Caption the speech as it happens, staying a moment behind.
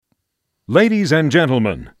Ladies and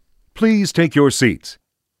gentlemen, please take your seats.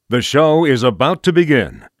 The show is about to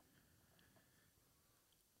begin.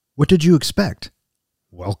 What did you expect?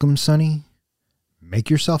 Welcome, Sonny. Make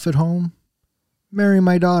yourself at home. Marry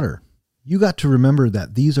my daughter. You got to remember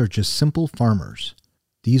that these are just simple farmers.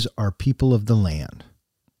 These are people of the land.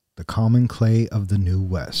 The common clay of the New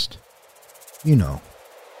West. You know,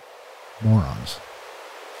 morons.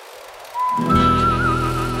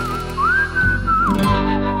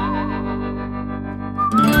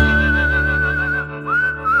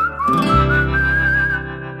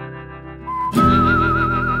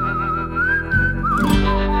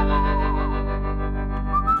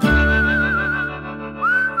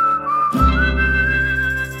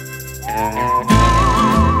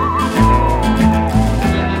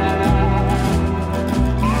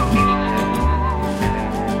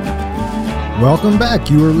 Welcome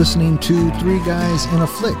back. You are listening to Three Guys in a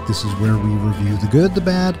Flick. This is where we review the good, the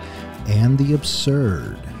bad, and the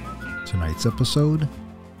absurd. Tonight's episode,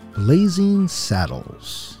 Blazing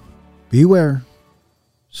Saddles. Beware.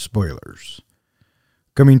 Spoilers.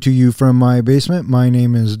 Coming to you from my basement, my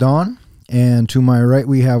name is Don. And to my right,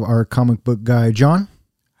 we have our comic book guy, John.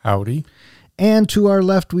 Howdy. And to our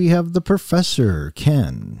left, we have the professor,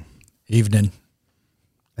 Ken. Evening.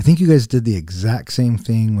 I think you guys did the exact same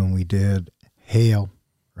thing when we did Hail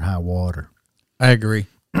or High Water. I agree.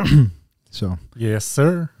 So, Yes,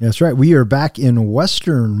 sir. that's right. We are back in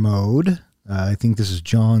Western mode. I think this is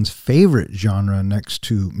John's favorite genre next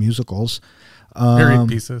to musicals. Period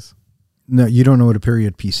pieces. No, you don't know what a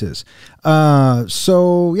period piece is.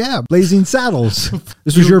 So, yeah, Blazing Saddles.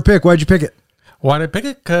 This was your pick. Why'd you pick it? Why did I pick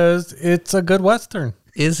it? Because it's a good Western.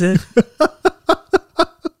 Is it?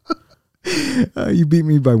 You beat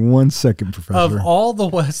me by 1 second, Professor. Of all the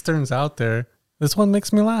Westerns out there, this one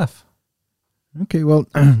makes me laugh. Okay, well,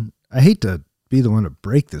 I hate to be the one to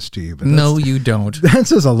break this to you, but No, you don't. that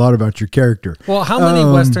says a lot about your character. Well, how many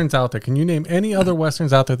Westerns out there? Can you name any other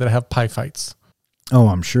Westerns out there that have pie fights? Oh,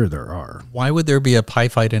 I'm sure there are. Why would there be a pie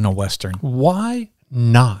fight in a Western? Why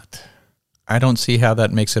not? I don't see how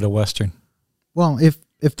that makes it a Western. Well,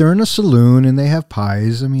 if they're in a saloon and they have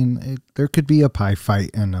pies, I mean, there could be a pie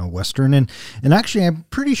fight in a Western. And actually, I'm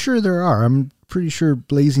pretty sure there are. I'm pretty sure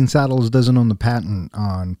Blazing Saddles doesn't own the patent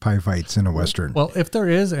on pie fights in a Western. Well, if there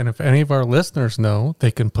is, and if any of our listeners know,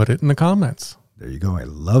 they can put it in the comments. There you go. I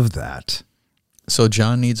love that. So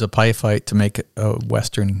John needs a pie fight to make a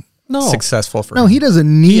Western successful for No, him. he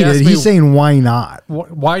doesn't need asked it. me- He's saying, why not?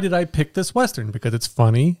 Why did I pick this Western? Because it's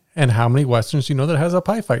funny. And how many Westerns do you know that has a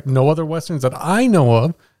pie fight? No other Westerns that I know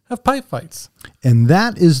of have pie fights. And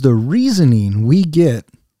that is the reasoning we get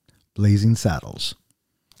Blazing Saddles.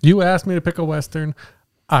 You asked me to pick a Western.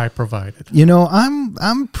 I provided. You know,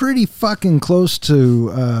 I'm pretty fucking close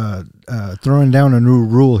to throwing down a new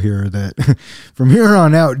rule here that from here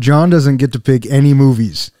on out, John doesn't get to pick any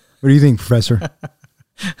movies. What do you think, Professor?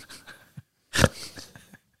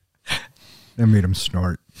 That made him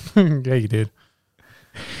snort. Yeah, you did.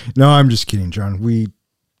 No, I'm just kidding, John. We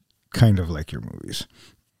kind of like your movies.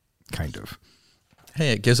 Kind of.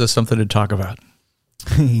 Hey, it gives us something to talk about.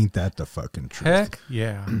 Ain't that the fucking truth? Heck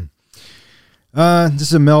yeah. This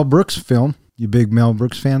is a Mel Brooks film. You big Mel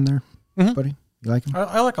Brooks fan there, buddy? You like him?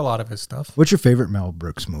 I like a lot of his stuff. What's your favorite Mel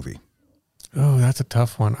Brooks movie? Oh, that's a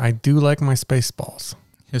tough one. I do like my Spaceballs.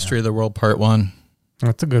 History of the World Part 1.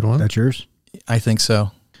 That's a good one. That's yours? I think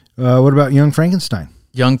so. What about Young Frankenstein?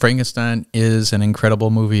 Young Frankenstein is an incredible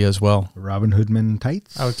movie as well. Robin Hoodman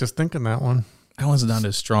tights? I was just thinking that one. That one's not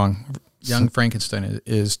as strong. Young Frankenstein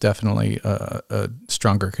is definitely a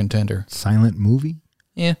stronger contender. Silent movie?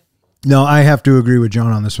 Yeah. No, I have to agree with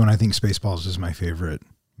John on this one. I think Spaceballs is my favorite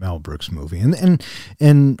Mel Brooks movie.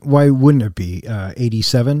 And why wouldn't it be?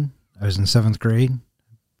 87, I was in 7th grade.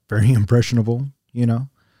 Very impressionable, you know.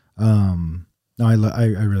 No, I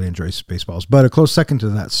really enjoy Spaceballs. But a close second to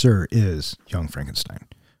that, sir, is Young Frankenstein,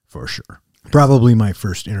 for sure. Probably my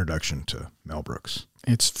first introduction to Mel Brooks.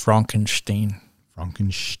 It's Frankenstein.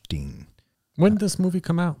 Frankenstein. When did this movie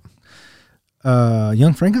come out?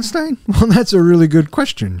 Young Frankenstein? Well, that's a really good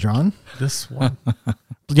question, John. This one.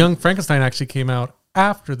 Young Frankenstein actually came out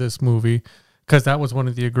after this movie because that was one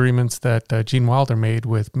of the agreements that Gene Wilder made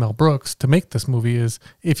with Mel Brooks to make this movie is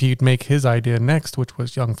if he'd make his idea next, which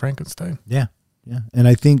was Young Frankenstein. Yeah. And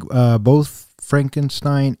I think both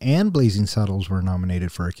Frankenstein and Blazing Saddles were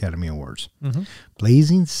nominated for Academy Awards. Mm-hmm.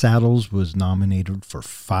 Blazing Saddles was nominated for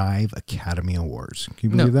 5 Academy Awards. Can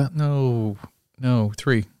you believe that? No,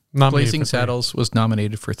 3. Nominated Blazing for 3. Saddles was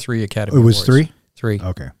nominated for 3 Academy It Awards. was 3? 3.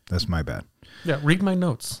 Okay, that's my bad. Yeah, read my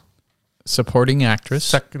notes. Supporting actress,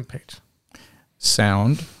 Second page.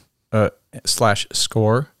 sound /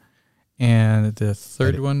 score, And the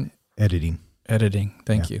third one, Editing. editing.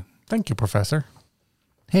 Thank you. Thank you, Professor.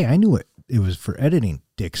 Hey, I knew it was for editing,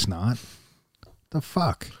 dick snot. The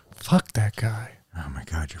fuck? Fuck that guy. Oh my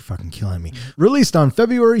God, you're fucking killing me. Released on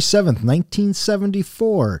February 7th,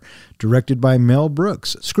 1974. Directed by Mel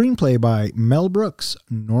Brooks. Screenplay by Mel Brooks,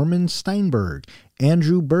 Norman Steinberg,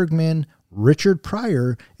 Andrew Bergman, Richard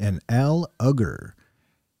Pryor, and Al Ugger.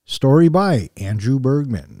 Story by Andrew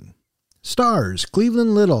Bergman. Stars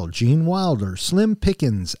Cleveland Little, Gene Wilder, Slim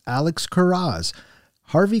Pickens, Alex Karaz,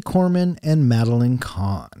 Harvey Korman, and Madeline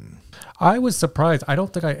Kahn. I was surprised. I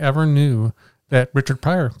don't think I ever knew that Richard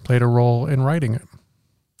Pryor played a role in writing it.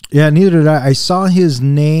 Yeah, neither did I. I saw his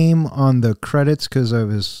name on the credits because I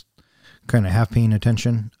was kind of half paying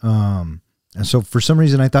attention. And so for some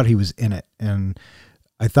reason I thought he was in it. And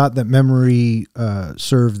I thought that memory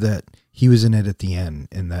served that he was in it at the end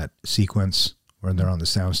in that sequence where they're on the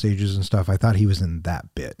sound stages and stuff. I thought he was in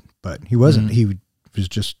that bit, but he wasn't. He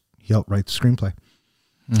helped write the screenplay.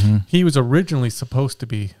 Mm-hmm. He was originally supposed to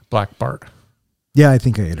be Black Bart. Yeah, I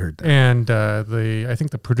think I had heard that. And I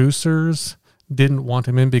think the producers didn't want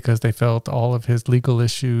him in because they felt all of his legal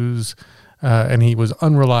issues and he was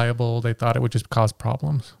unreliable. They thought it would just cause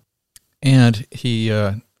problems. And he,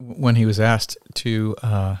 when he was asked to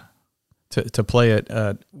play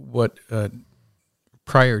it, what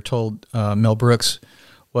Pryor told Mel Brooks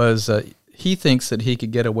was he thinks that he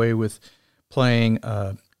could get away with playing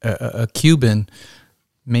a Cuban,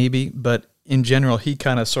 maybe, but in general, he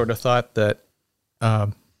kind of sort of thought that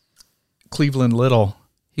Cleveland Little,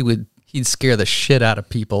 he'd scare the shit out of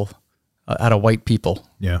people, out of white people.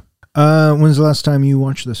 Yeah. When's the last time you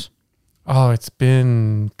watched this? Oh, it's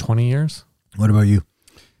been 20 years. What about you?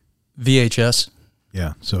 VHS.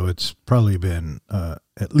 Yeah, so it's probably been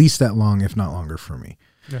at least that long, if not longer, for me.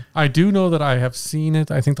 Yeah. I do know that I have seen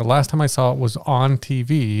it. I think the last time I saw it was on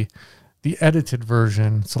TV, the edited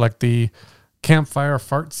version. So like the campfire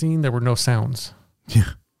fart scene, there were no sounds.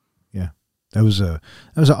 Yeah, yeah. That was an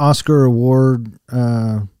Oscar award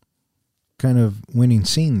kind of winning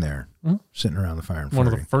scene there, sitting around the fire and One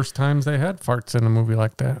farting. of the first times they had farts in a movie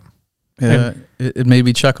like that. It made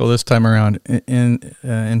me chuckle this time around.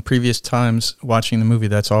 In previous times watching the movie,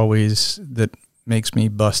 that makes me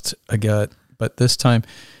bust a gut. But this time,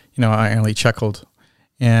 I only chuckled.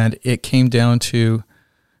 And it came down to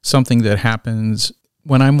something that happens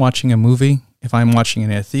when I'm watching a movie. If I'm watching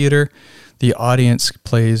in a theater, the audience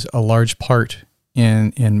plays a large part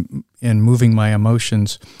in moving my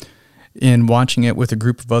emotions. In watching it with a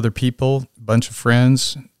group of other people, a bunch of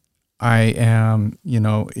friends, I am,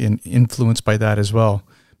 influenced by that as well.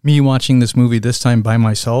 Me watching this movie this time by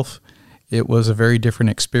myself, it was a very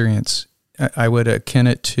different experience. I would akin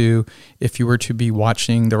it to if you were to be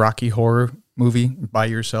watching the Rocky Horror movie by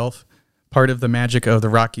yourself. Part of the magic of the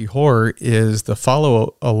Rocky Horror is the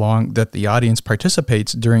follow along that the audience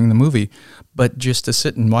participates during the movie. But just to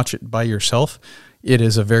sit and watch it by yourself, it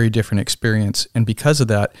is a very different experience. And because of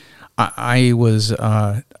that, I was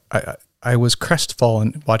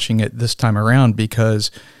crestfallen watching it this time around because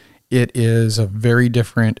it is a very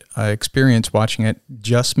different experience watching it,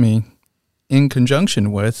 just me, in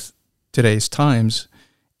conjunction with today's times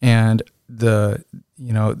and the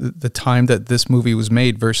time that this movie was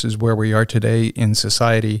made versus where we are today in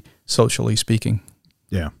society, socially speaking.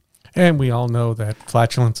 Yeah. And we all know that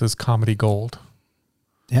flatulence is comedy gold.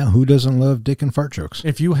 Yeah, who doesn't love dick and fart jokes?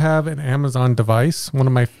 If you have an Amazon device, one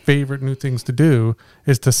of my favorite new things to do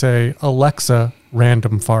is to say, Alexa,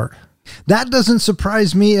 random fart. That doesn't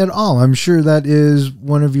surprise me at all. I'm sure that is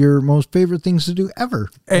one of your most favorite things to do ever.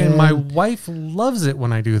 And my wife loves it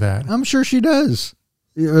when I do that. I'm sure she does.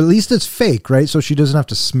 At least it's fake, right? So she doesn't have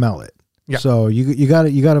to smell it. Yeah. So you got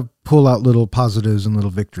to pull out little positives and little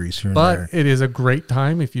victories here and there. But it is a great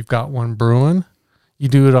time if you've got one brewing. You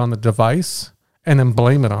do it on the device and then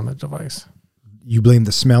blame it on the device. You blame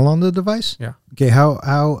the smell on the device? Yeah. Okay, how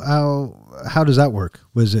does that work?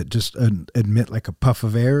 Was it just admit like a puff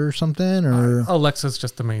of air or something? Or Alexa's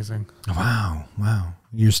just amazing. Wow.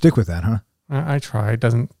 You stick with that, huh? I try. It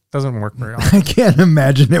doesn't work very often. I can't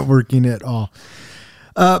imagine it working at all.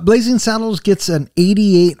 Blazing Saddles gets an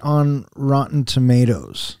 88 on Rotten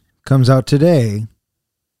Tomatoes. Comes out today.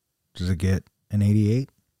 Does it get an 88?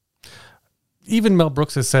 Even Mel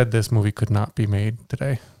Brooks has said this movie could not be made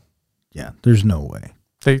today. Yeah, there's no way.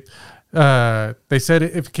 They said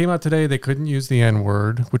if it came out today, they couldn't use the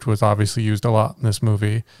N-word, which was obviously used a lot in this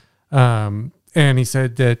movie. And he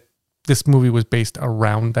said that this movie was based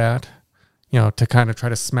around that, to kind of try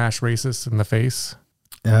to smash racists in the face.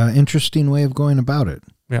 Interesting way of going about it.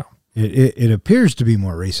 Yeah. It appears to be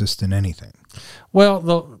more racist than anything. Well,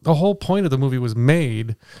 the whole point of the movie was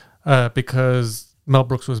made because Mel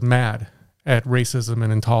Brooks was mad at racism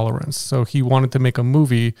and intolerance. So he wanted to make a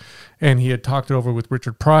movie, and he had talked it over with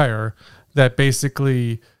Richard Pryor that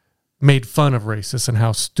basically made fun of racists and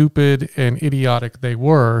how stupid and idiotic they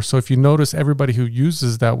were. So if you notice, everybody who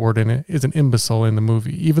uses that word in it is an imbecile in the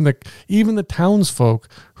movie. Even the townsfolk,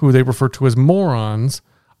 who they refer to as morons,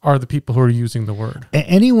 are the people who are using the word.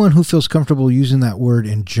 Anyone who feels comfortable using that word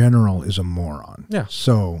in general is a moron. Yeah.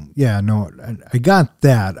 So, yeah, no, I got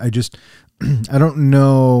that. I just, I don't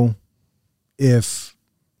know if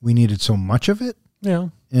we needed so much of it. Yeah.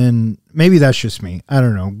 And maybe that's just me. I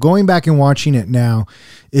don't know. Going back and watching it now,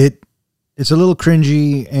 it's a little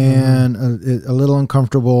cringy and a little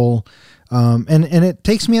uncomfortable. And it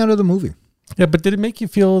takes me out of the movie. Yeah, but did it make you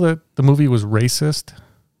feel that the movie was racist?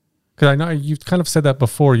 Because I know you've kind of said that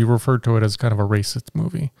before. You referred to it as kind of a racist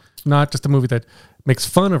movie. Not just a movie that makes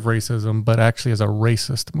fun of racism, but actually as a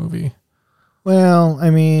racist movie. Well, I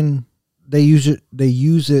mean, they use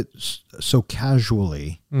it so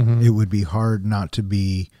casually, it would be hard not to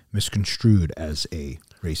be misconstrued as a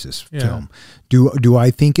racist film. Do I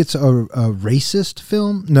think it's a racist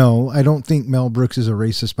film? No, I don't think Mel Brooks is a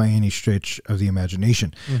racist by any stretch of the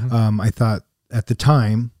imagination. I thought at the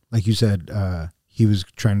time, like you said, he was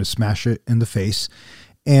trying to smash it in the face.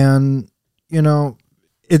 And, you know,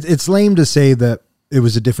 it's lame to say that it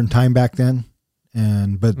was a different time back then.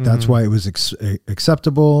 But that's why it was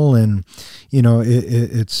acceptable. And, you know,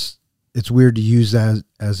 it's weird to use that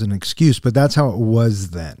as an excuse, but that's how it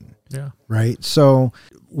was then. Yeah. Right. So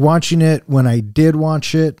watching it, when I did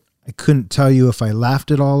watch it, I couldn't tell you if I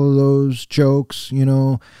laughed at all of those jokes, you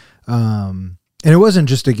know. And it wasn't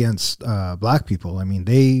just against black people. I mean,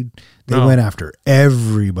 they went after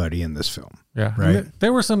everybody in this film. Yeah. Right.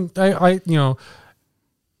 There were some, you know,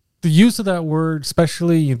 the use of that word,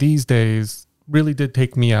 especially these days, really did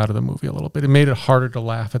take me out of the movie a little bit. It made it harder to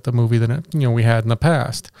laugh at the movie than we had in the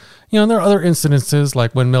past. You know, and there are other incidences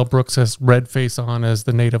like when Mel Brooks has red face on as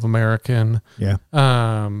the Native American. Yeah.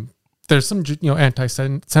 There's some,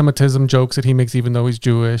 anti-Semitism jokes that he makes, even though he's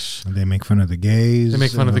Jewish. They make fun of the gays. They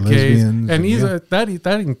make fun of the gays, and he's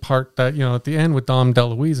that part that at the end with Dom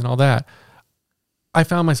DeLuise and all that. I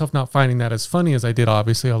found myself not finding that as funny as I did,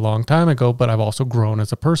 obviously, a long time ago. But I've also grown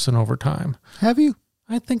as a person over time. Have you?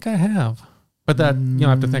 I think I have. But that I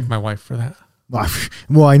have to thank my wife for that.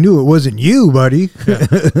 Well, I knew it wasn't you, buddy. Yeah.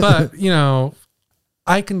 But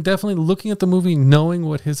I can definitely, looking at the movie, knowing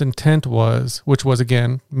what his intent was, which was,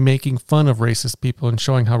 again, making fun of racist people and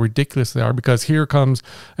showing how ridiculous they are, because here comes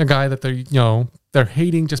a guy that they're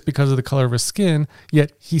hating just because of the color of his skin,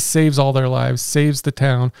 yet he saves all their lives, saves the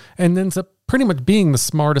town, and ends up pretty much being the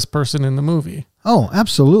smartest person in the movie. Oh,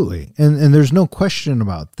 absolutely. And there's no question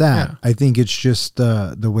about that. Yeah. I think it's just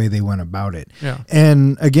the way they went about it. Yeah.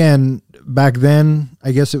 And again, back then,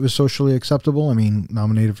 I guess it was socially acceptable. I mean,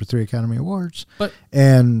 nominated for 3 Academy Awards. But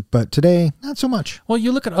today, not so much. Well,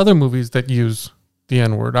 you look at other movies that use the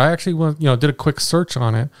N-word. I actually did a quick search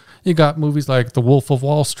on it. You got movies like The Wolf of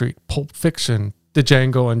Wall Street, Pulp Fiction, The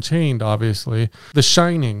Django Unchained, obviously, The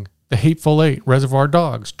Shining, The Hateful Eight, Reservoir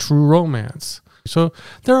Dogs, True Romance. So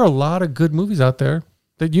there are a lot of good movies out there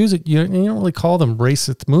that use it. You don't really call them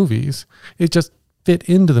racist movies. It just fit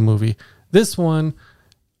into the movie. This one,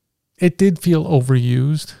 it did feel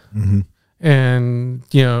overused. Mm-hmm.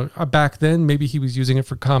 And, back then, maybe he was using it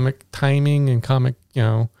for comic timing and comic,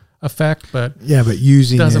 effect, but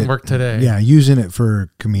using it doesn't work today. Yeah, using it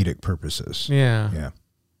for comedic purposes. Yeah.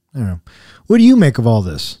 I don't know. What do you make of all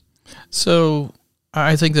this? So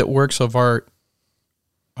I think that works of art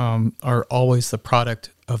are always the product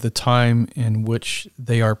of the time in which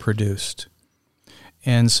they are produced.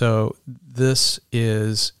 And so this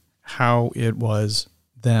is how it was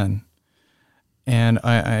then. And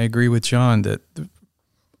I agree with John that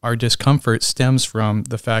our discomfort stems from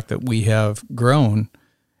the fact that we have grown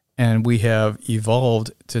and we have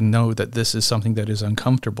evolved to know that this is something that is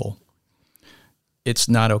uncomfortable. It's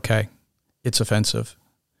not okay. It's offensive.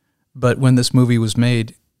 But when this movie was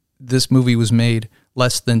made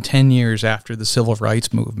less than 10 years after the Civil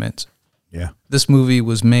Rights Movement. Yeah. This movie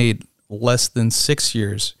was made less than 6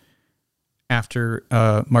 years after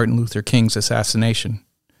Martin Luther King's assassination.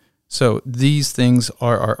 So these things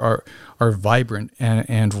are vibrant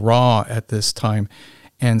and raw at this time,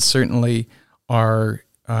 and certainly are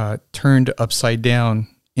turned upside down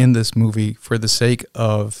in this movie for the sake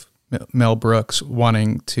of Mel Brooks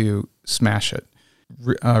wanting to smash it.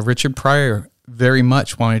 Richard Pryor very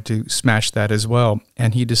much wanted to smash that as well,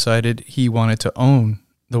 and he decided he wanted to own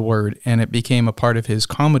the word, and it became a part of his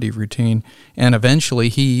comedy routine, and eventually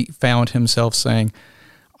he found himself saying,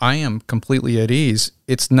 I am completely at ease.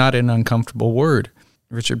 It's not an uncomfortable word.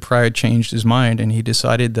 Richard Pryor changed his mind and he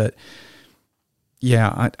decided that,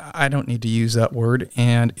 yeah, I don't need to use that word,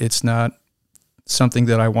 and it's not something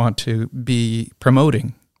that I want to be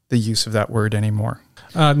promoting the use of that word anymore.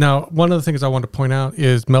 Now, one of the things I want to point out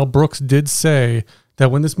is Mel Brooks did say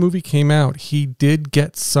that when this movie came out, he did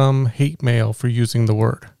get some hate mail for using the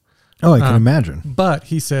word. Oh, I can imagine. But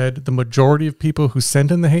he said the majority of people who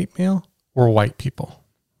sent in the hate mail were white people.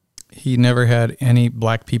 He never had any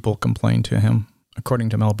black people complain to him, according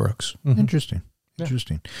to Mel Brooks. Mm-hmm. Interesting.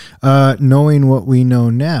 Interesting. Knowing what we know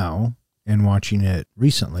now and watching it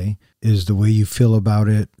recently, is the way you feel about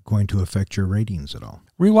it going to affect your ratings at all?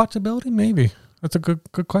 Rewatchability, maybe. That's a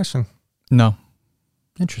good question. No.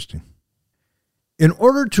 Interesting. In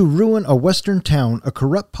order to ruin a western town, a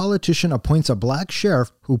corrupt politician appoints a black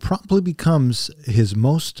sheriff who promptly becomes his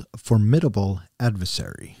most formidable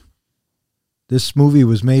adversary. This movie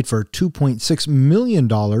was made for $2.6 million and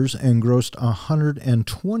grossed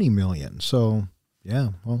 $120 million. So, yeah,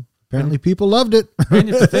 well, apparently people loved it. And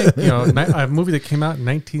you have to think, a movie that came out in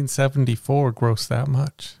 1974 grossed that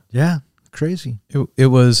much. Yeah, crazy. It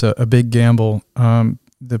was a big gamble.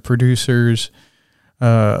 The producers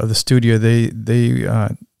of the studio,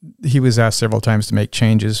 he was asked several times to make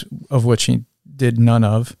changes, of which he did none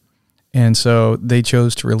of. And so they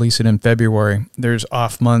chose to release it in February. There's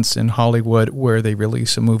off months in Hollywood where they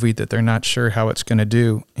release a movie that they're not sure how it's going to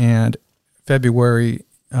do. And February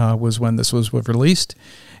was when this was released.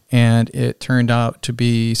 And it turned out to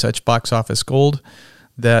be such box office gold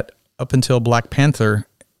that up until Black Panther,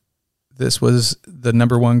 this was the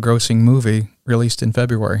 #1 grossing movie released in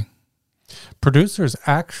February. Producers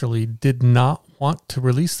actually did not want to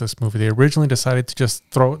release this movie. They originally decided to just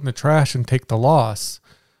throw it in the trash and take the loss.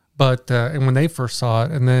 But and when they first saw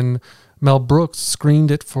it, and then Mel Brooks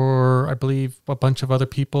screened it for, I believe, a bunch of other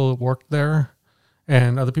people who worked there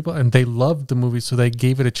and other people, and they loved the movie, so they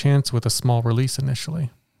gave it a chance with a small release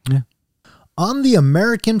initially. Yeah. On the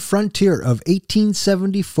American frontier of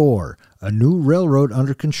 1874, a new railroad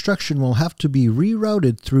under construction will have to be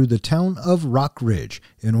rerouted through the town of Rock Ridge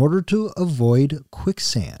in order to avoid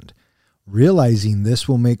quicksand. Realizing this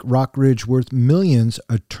will make Rock Ridge worth millions,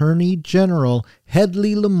 Attorney General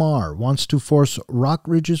Hedley Lamar wants to force Rock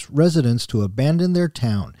Ridge's residents to abandon their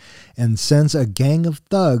town and sends a gang of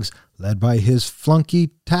thugs led by his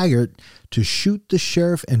flunky Taggart to shoot the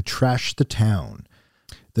sheriff and trash the town.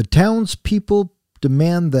 The townspeople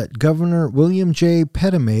demand that Governor William J.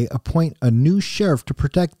 Pettimay appoint a new sheriff to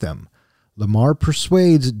protect them. Lamar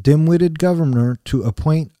persuades dim-witted governor to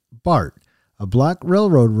appoint Bart, a black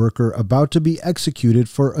railroad worker about to be executed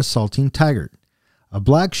for assaulting Taggart. A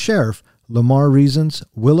black sheriff, Lamar reasons,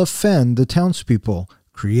 will offend the townspeople,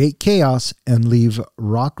 create chaos, and leave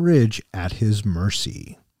Rock Ridge at his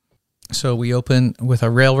mercy. So we open with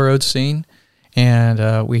a railroad scene,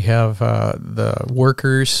 and we have the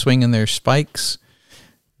workers swinging their spikes,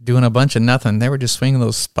 doing a bunch of nothing. They were just swinging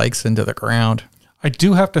those spikes into the ground. I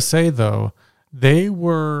do have to say, though, they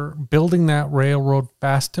were building that railroad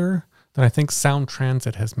faster than I think Sound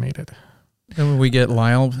Transit has made it. And when we get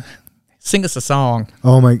Lyle, sing us a song.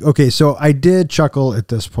 Oh my, okay, so I did chuckle at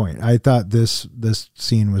this point. I thought this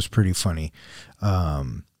scene was pretty funny.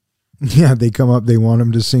 Yeah, they come up, they want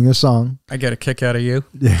him to sing a song. I get a kick out of you.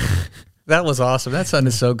 That was awesome. That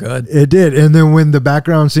sounded so good. It did. And then when the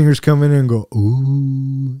background singers come in and go,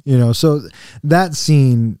 ooh, so that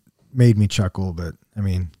scene made me chuckle, but I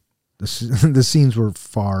mean, the scenes were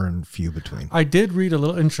far and few between. I did read a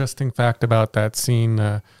little interesting fact about that scene.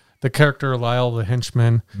 The character Lyle, the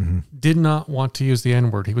henchman, did not want to use the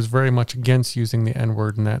N-word. He was very much against using the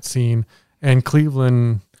N-word in that scene. And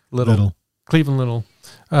Cleveland Little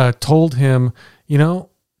told him,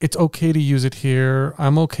 it's okay to use it here.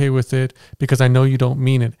 I'm okay with it because I know you don't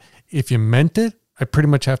mean it. If you meant it, I pretty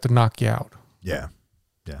much have to knock you out. Yeah.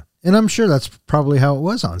 And I'm sure that's probably how it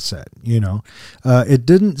was on set, It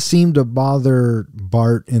didn't seem to bother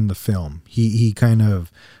Bart in the film. He kind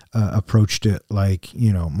of approached it like,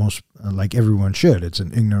 like everyone should. It's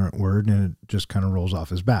an ignorant word and it just kind of rolls off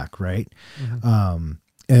his back, right? Mm-hmm.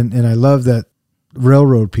 And I love that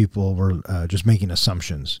railroad people were just making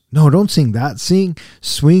assumptions. No, don't sing that.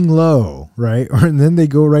 Swing low, right? And then they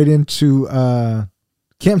go right into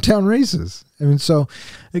Camptown Races. I mean, so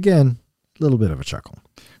again, a little bit of a chuckle.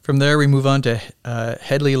 From there, we move on to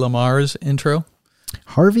Hedley Lamar's intro.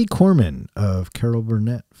 Harvey Korman of Carol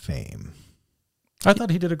Burnett fame. I thought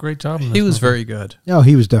he did a great job. He was very good. No,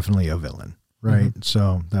 he was definitely a villain, right? Mm-hmm.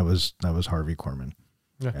 So that was Harvey Korman.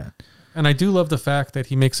 Yeah. And I do love the fact that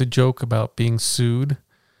he makes a joke about being sued,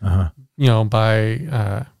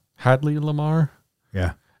 by Hedley Lamar.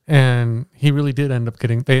 Yeah. And he really did they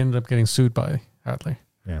ended up getting sued by Hadley.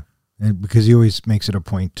 Yeah. And because he always makes it a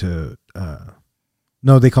point to,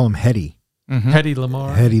 no, they call him Hetty. Hedy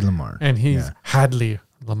Lamarr. Hedy Lamarr. And he's Hadley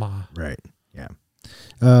Lamarr. Right.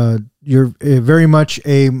 Yeah. You're very much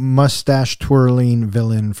a mustache twirling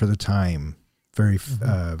villain for the time.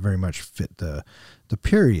 Very much fit the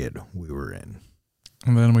period we were in.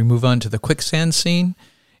 And then we move on to the quicksand scene,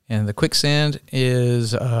 and the quicksand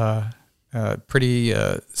is pretty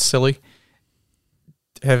silly.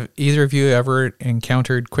 Have either of you ever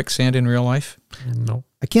encountered quicksand in real life? No.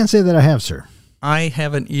 I can't say that I have, sir. I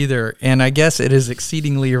haven't either, and I guess it is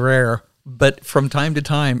exceedingly rare, but from time to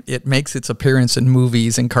time, it makes its appearance in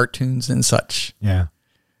movies and cartoons and such. Yeah.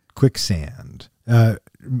 Quicksand. I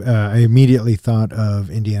immediately thought of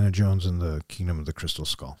Indiana Jones and the Kingdom of the Crystal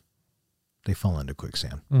Skull. They fall into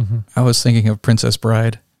quicksand. Mm-hmm. I was thinking of Princess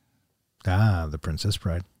Bride. Ah, the Princess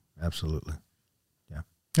Bride. Absolutely.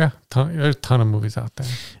 Yeah, there's a ton of movies out there.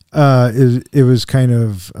 It was kind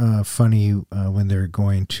of funny when they're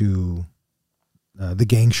going to... the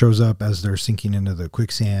gang shows up as they're sinking into the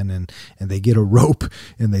quicksand, and they get a rope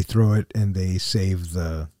and they throw it and they save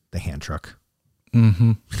the hand truck.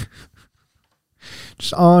 Mm-hmm.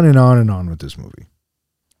 Just on and on and on with this movie.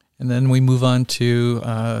 And then we move on to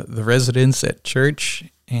the residents at church,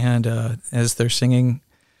 and as they're singing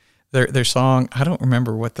their song, I don't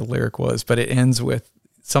remember what the lyric was, but it ends with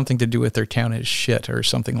something to do with their town is shit or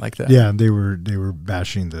something like that. Yeah, they were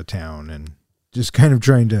bashing the town and just kind of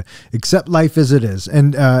trying to accept life as it is.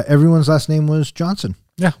 And everyone's last name was Johnson.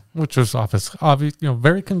 Yeah, which was obvious,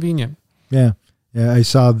 very convenient. Yeah. I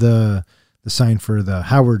saw the sign for the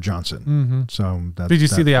Howard Johnson. Mm-hmm. So did you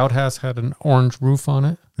see the outhouse had an orange roof on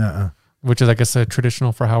it? Which is, I guess,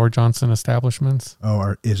 traditional for Howard Johnson establishments.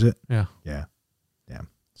 Oh, is it? Yeah.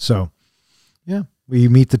 So, yeah, we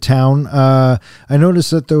meet the town. I noticed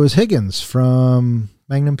that there was Higgins from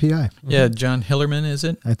Magnum P.I. Yeah, John Hillerman, is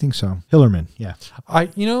it? I think so. Hillerman, yeah.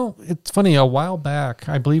 It's funny. A while back,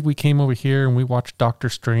 I believe we came over here and we watched Dr.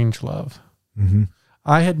 Strangelove. Mm-hmm.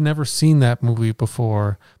 I had never seen that movie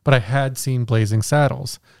before, but I had seen Blazing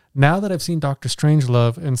Saddles. Now that I've seen Dr.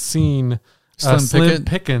 Strangelove and seen Slim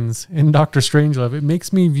Pickens in Dr. Strangelove, it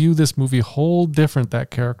makes me view this movie whole different, that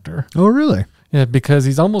character. Oh, really? Yeah, because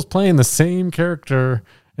he's almost playing the same character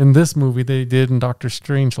in this movie they did in Dr.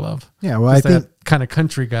 Strangelove. Yeah, well, I think kind of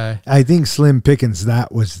country guy. I think Slim Pickens,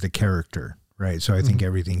 that was the character, right? So I think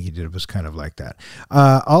everything he did was kind of like that.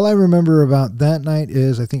 All I remember about that night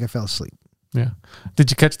is I think I fell asleep. Yeah.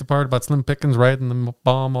 Did you catch the part about Slim Pickens riding the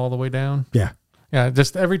bomb all the way down? Yeah. Yeah,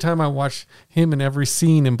 just every time I watch him in every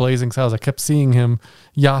scene in Blazing Saddles, I kept seeing him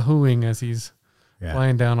yahooing as he's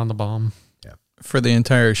flying down on the bomb. Yeah. For the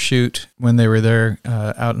entire shoot, when they were there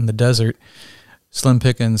out in the desert, Slim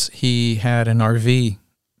Pickens, he had an RV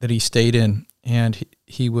that he stayed in, and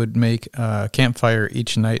he would make a campfire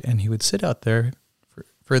each night, and he would sit out there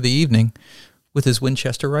for the evening with his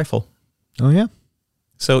Winchester rifle. Oh, yeah?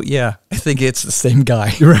 So, yeah, I think it's the same guy.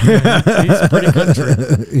 He's pretty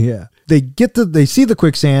country. Yeah. They see the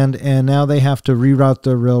quicksand, and now they have to reroute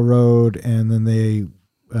the railroad, and then they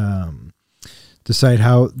decide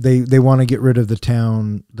how they want to get rid of the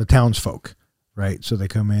townsfolk, right? So they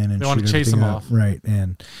come in and they want to chase them off, right?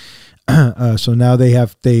 And so now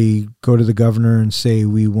they go to the governor and say,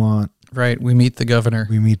 we meet the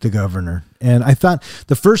governor. And I thought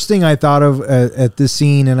the first thing I thought of at this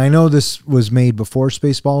scene, and I know this was made before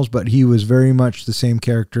Spaceballs, but he was very much the same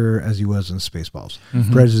character as he was in Spaceballs,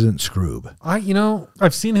 President Scroob.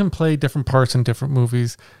 I've seen him play different parts in different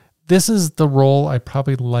movies. This is the role I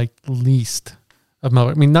probably liked least of Mel.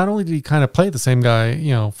 I mean, not only did he kind of play the same guy,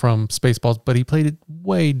 from Spaceballs, but he played it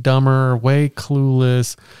way dumber, way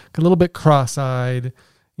clueless, a little bit cross-eyed.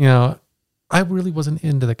 I really wasn't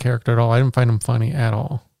into the character at all. I didn't find him funny at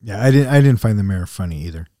all. Yeah, I didn't find the mayor funny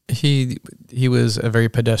either. He was a very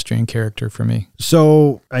pedestrian character for me.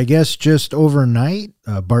 So I guess just overnight,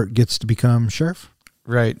 Bart gets to become sheriff.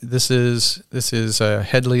 Right. This is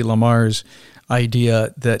Hedley Lamarr's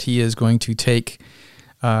idea that he is going to take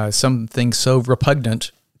something so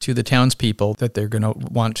repugnant to the townspeople that they're going to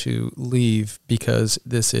want to leave because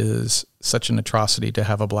this is such an atrocity to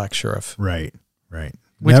have a black sheriff. Right.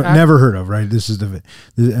 Never heard of, right? This is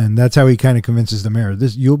and that's how he kind of convinces the mayor.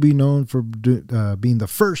 You'll be known for being the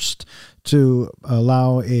first to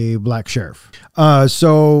allow a black sheriff.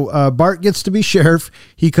 So Bart gets to be sheriff.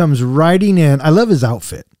 He comes riding in. I love his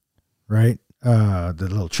outfit, right? The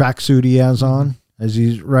little tracksuit he has on as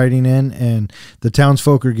he's riding in, and the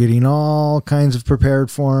townsfolk are getting all kinds of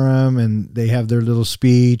prepared for him, and they have their little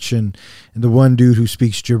speech, and the one dude who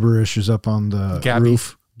speaks gibberish is up on the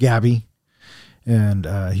roof, Gabby. And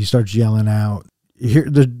he starts yelling out, here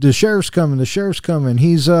the sheriff's coming,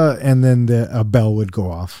 he's and then a bell would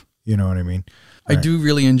go off. You know what I mean? I do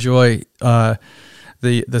really enjoy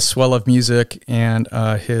the swell of music and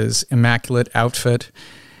his immaculate outfit.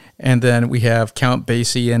 And then we have Count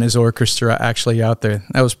Basie and his orchestra actually out there.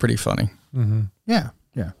 That was pretty funny. Mm-hmm. Yeah.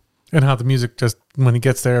 And how the music just, when he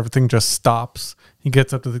gets there, everything just stops. He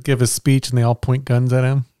gets up to give his speech and they all point guns at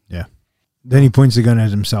him. Yeah. Then he points the gun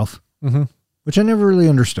at himself, Mm-hmm. which I never really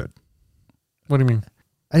understood. What do you mean?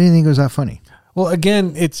 I didn't think it was that funny. Well,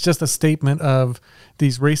 again, it's just a statement of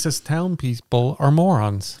these racist town people are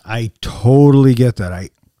morons. I totally get that.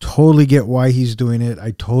 I totally get why he's doing it.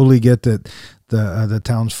 I totally get that the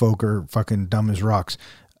townsfolk are fucking dumb as rocks.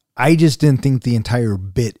 I just didn't think the entire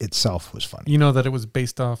bit itself was funny. You know that it was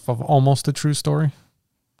based off of almost a true story?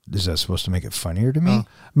 Is that supposed to make it funnier to me?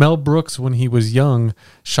 Mel Brooks, when he was young,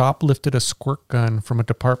 shoplifted a squirt gun from a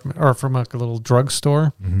department or from a little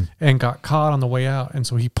drugstore and got caught on the way out. And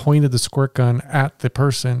so he pointed the squirt gun at the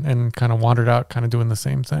person and kind of wandered out, kind of doing the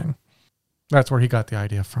same thing. That's where he got the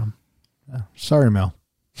idea from. Sorry, Mel.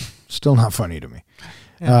 Still not funny to me.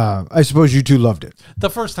 Yeah. I suppose you two loved it. The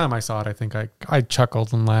first time I saw it, I think I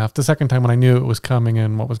chuckled and laughed. The second time when I knew it was coming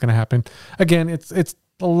and what was going to happen. Again, it's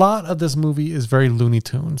a lot of this movie is very Looney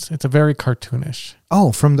Tunes. It's a very cartoonish.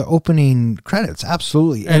 Oh, from the opening credits,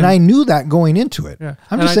 absolutely. And I knew that going into it. Yeah.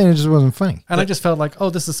 I'm just saying it just wasn't funny. And I just felt like,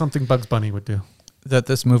 oh, this is something Bugs Bunny would do. That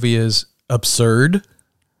this movie is absurd.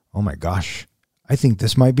 Oh my gosh. I think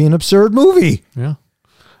this might be an absurd movie. Yeah.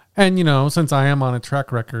 And, you know, since I am on a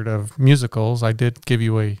track record of musicals, I did give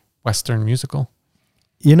you a Western musical.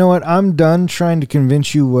 You know what? I'm done trying to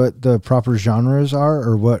convince you what the proper genres are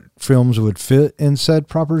or what films would fit in said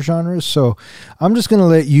proper genres. So I'm just going to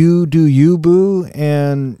let you do you, boo,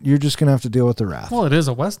 and you're just going to have to deal with the wrath. Well, it is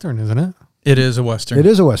a Western, isn't it? It is a Western. It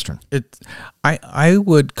is a Western. I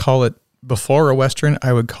would call it, before a Western,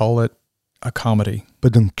 I would call it a comedy.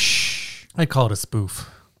 But then, I call it a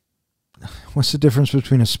spoof. what's the difference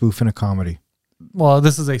between a spoof and a comedy? Well,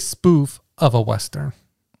 this is a spoof of a Western.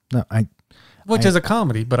 No, Which is a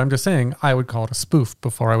comedy, but I'm just saying I would call it a spoof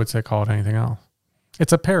before I would say call it anything else.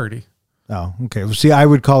 It's a parody. Oh, okay. Well, see, I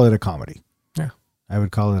would call it a comedy. Yeah. I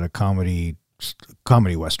would call it a comedy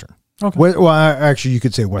Western. Okay. Well, actually, you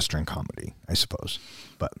could say Western comedy, I suppose.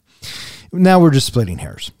 But now we're just splitting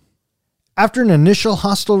hairs. After an initial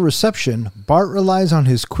hostile reception, Bart relies on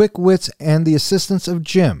his quick wits and the assistance of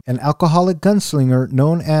Jim, an alcoholic gunslinger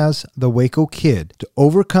known as the Waco Kid, to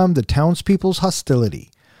overcome the townspeople's hostility.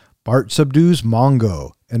 Bart subdues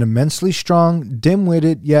Mongo, an immensely strong,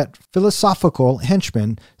 dim-witted yet philosophical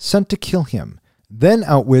henchman sent to kill him, then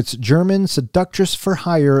outwits German seductress for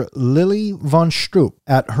hire Lily von Stroop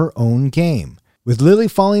at her own game, with Lily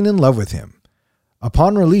falling in love with him.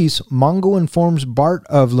 Upon release, Mongo informs Bart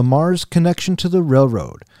of Lamar's connection to the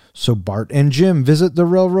railroad, so Bart and Jim visit the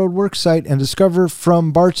railroad worksite and discover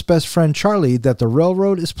from Bart's best friend Charlie that the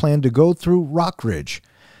railroad is planned to go through Rock Ridge.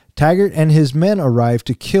 Taggart and his men arrive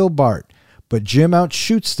to kill Bart, but Jim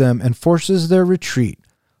outshoots them and forces their retreat.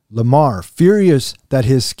 Lamar, furious that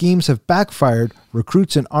his schemes have backfired,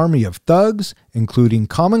 recruits an army of thugs, including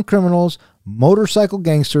common criminals, motorcycle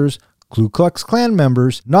gangsters, Ku Klux Klan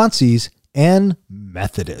members, Nazis, and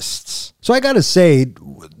Methodists. So I gotta say,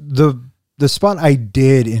 the spot I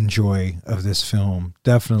did enjoy of this film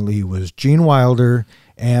definitely was Gene Wilder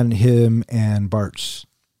and him and Bart's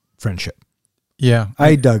friendship. Yeah.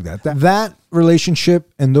 I dug that. That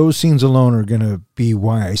relationship and those scenes alone are going to be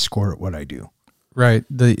why I score it what I do. Right.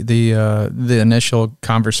 The initial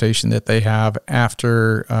conversation that they have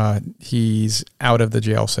after he's out of the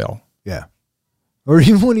jail cell. Yeah. Or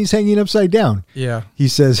even when he's hanging upside down. Yeah. He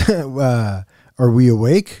says, are we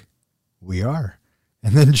awake? We are.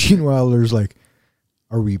 And then Gene Wilder's like,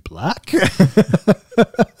 are we black?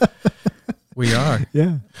 We are.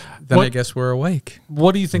 Yeah. Then I guess we're awake.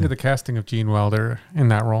 What do you think of the casting of Gene Wilder in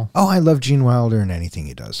that role? Oh, I love Gene Wilder in anything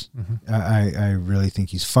he does. Mm-hmm. I really think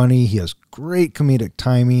he's funny. He has great comedic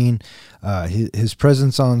timing. His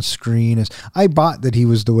presence on screen is. I bought that he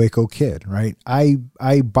was the Waco Kid, right? I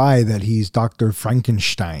buy that he's Dr.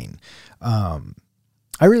 Frankenstein.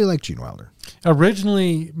 I really like Gene Wilder.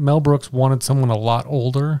 Originally, Mel Brooks wanted someone a lot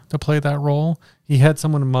older to play that role. He had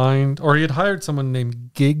someone in mind, or he had hired someone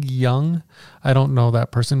named Gig Young. I don't know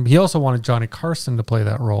that person. He also wanted Johnny Carson to play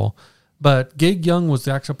that role. But Gig Young was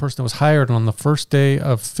the actual person that was hired. And on the first day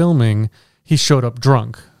of filming, he showed up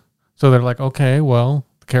drunk. So they're like, okay, well,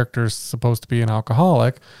 the character's supposed to be an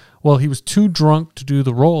alcoholic. Well, he was too drunk to do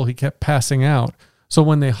the role. He kept passing out. So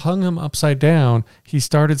when they hung him upside down, he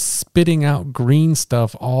started spitting out green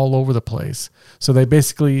stuff all over the place. So they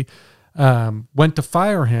basically went to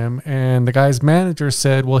fire him, and the guy's manager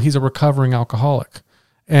said, well, he's a recovering alcoholic.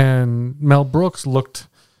 And Mel Brooks looked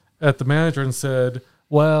at the manager and said,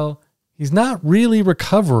 well, he's not really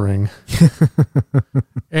recovering.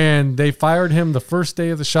 And they fired him the first day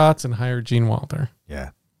of the shots and hired Gene Wilder.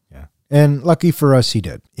 Yeah. Yeah. And lucky for us, he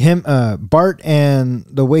did. Bart and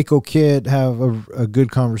the Waco kid have a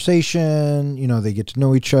good conversation. You know, they get to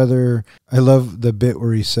know each other. I love the bit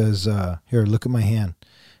where he says, here, look at my hand.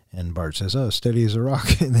 And Bart says, oh, steady as a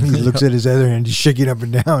rock. And then he looks at his other hand, he's shaking up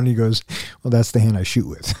and down. He goes, well, that's the hand I shoot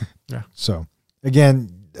with. Yeah. So,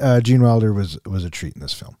 again, Gene Wilder was a treat in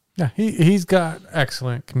this film. Yeah, he's got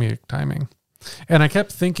excellent comedic timing. And I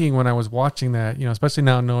kept thinking when I was watching that, you know, especially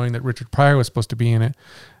now knowing that Richard Pryor was supposed to be in it,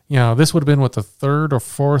 you know, this would have been the third or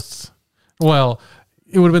fourth. Well,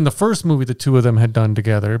 it would have been the first movie the two of them had done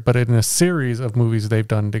together, but in a series of movies they've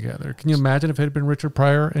done together. Can you imagine if it had been Richard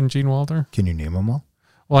Pryor and Gene Wilder? Can you name them all?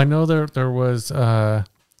 Well, I know there was the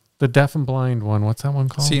Deaf and Blind one. What's that one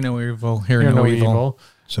called? See no evil, hear no evil.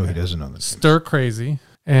 So he doesn't know the name. Stir Crazy.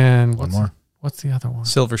 And One more. What's the other one?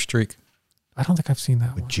 Silver Streak. I don't think I've seen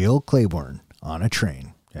that With one. Jill Claiborne on a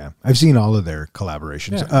train. Yeah, I've seen all of their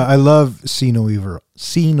collaborations. Yeah. I love See No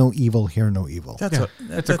Evil, Hear No Evil.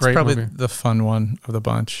 That's a great probably movie. the fun one of the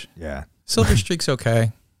bunch. Yeah. Silver Streak's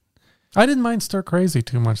okay. I didn't mind Stir Crazy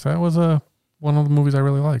too much. That was one of the movies I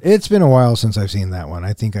really liked. It's been a while since I've seen that one.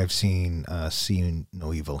 I think I've seen See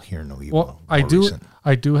No Evil, Hear No Evil. Well, I more do. recent.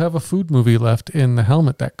 I do have a food movie left in the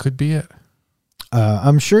helmet. That could be it.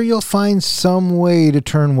 I'm sure you'll find some way to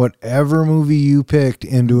turn whatever movie you picked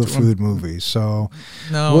into a food movie. So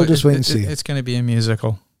No, we'll just wait and see. It's going to be a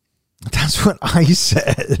musical. That's what I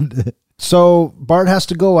said. So Bart has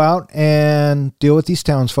to go out and deal with these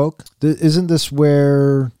townsfolk. Isn't this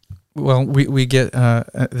where... Well, we get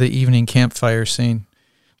the evening campfire scene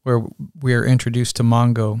where we are introduced to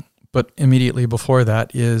Mongo, but immediately before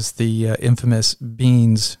that is the infamous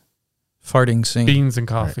Beans farting scene. Beans and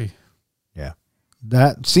coffee. Yeah.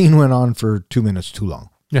 That scene went on for 2 minutes too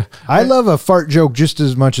long. Yeah. I love a fart joke just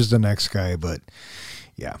as much as the next guy, but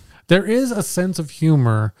yeah. There is a sense of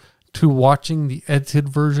humor to watching the edited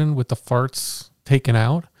version with the farts taken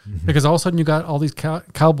out. Because all of a sudden you got all these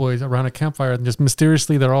cowboys around a campfire and just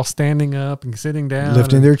mysteriously they're all standing up and sitting down.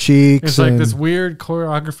 Lifting their cheeks. It's like this weird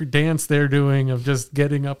choreography dance they're doing of just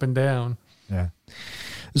getting up and down. Yeah.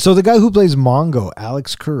 So the guy who plays Mongo,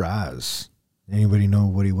 Alex Carraz, anybody know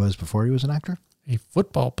what he was before he was an actor? A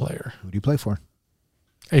football player. Who do you play for?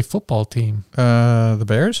 A football team. The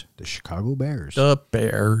Bears? The Chicago Bears. The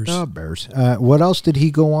Bears. The Bears. What else did he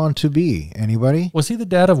go on to be? Anybody? Was he the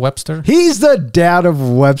dad of Webster? He's the dad of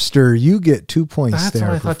Webster. You get 2 points That's there.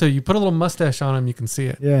 what I thought too. You put a little mustache on him, you can see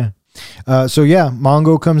it. Yeah.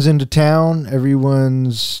 Mongo comes into town.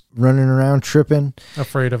 Everyone's running around tripping,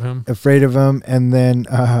 Afraid of him. And then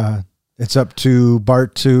it's up to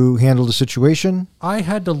Bart to handle the situation. I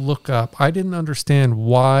had to look up. I didn't understand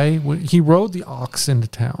why when he rode the ox into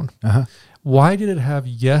town. Uh-huh. Why did it have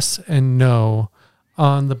yes and no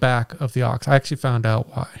on the back of the ox? I actually found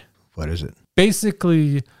out why. What is it?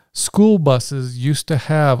 Basically, school buses used to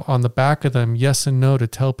have on the back of them yes and no to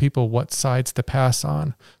tell people what sides to pass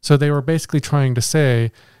on. So they were basically trying to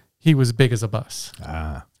say he was big as a bus.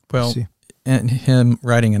 Well, and him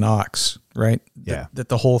riding an ox, right? Yeah. That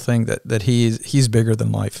the whole thing that he's bigger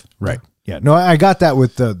than life. Right. Yeah. No, I got that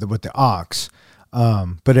with the ox.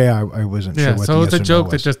 But I wasn't sure what so the it's a yes or joke no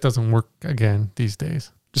that was. just doesn't work again these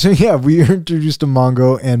days. So yeah, we are introduced to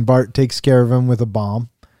Mongo and Bart takes care of him with a bomb,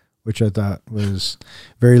 which I thought was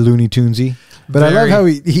very Looney Tunesy. But I love how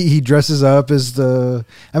he dresses up as how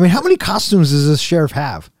many costumes does this sheriff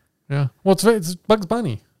have? Yeah. Well, it's Bugs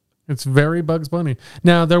Bunny. It's very Bugs Bunny.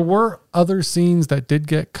 Now, there were other scenes that did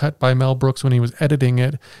get cut by Mel Brooks when he was editing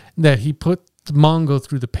it that he put Mongo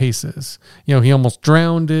through the paces. You know, he almost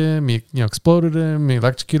drowned him. He exploded him. He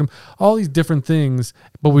electrocuted him. All these different things.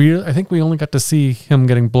 But I think we only got to see him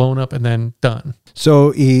getting blown up and then done.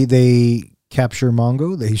 So they capture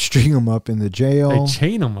Mongo. They string him up in the jail. They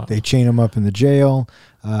chain him up. They chain him up in the jail.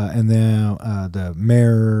 And then the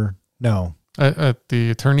mayor, no. The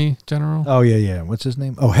attorney general? Oh, yeah. What's his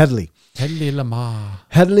name? Oh, Headley. Headley Lamar.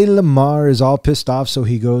 Headley Lamar is all pissed off, so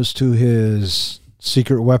he goes to his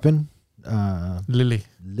secret weapon. Lily,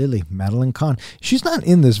 Madeline Kahn. She's not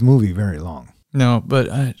in this movie very long. No,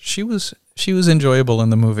 but she was enjoyable in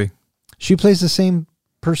the movie. She plays the same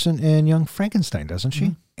person in Young Frankenstein, doesn't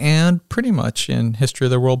she? And pretty much in History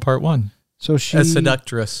of the World Part 1. So she... As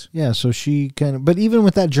seductress. Yeah, so she kind of... But even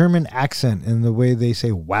with that German accent and the way they say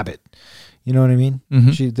wabbit, you know what I mean?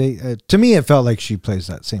 Mm-hmm. To me, it felt like she plays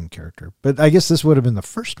that same character. But I guess this would have been the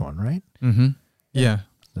first one, right? Mm-hmm. Yeah.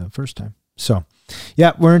 the first time. So,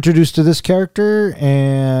 yeah, we're introduced to this character,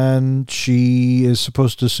 and she is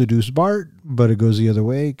supposed to seduce Bart, but it goes the other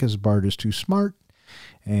way because Bart is too smart,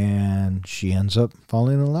 and she ends up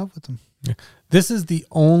falling in love with him. This is the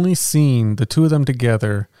only scene, the two of them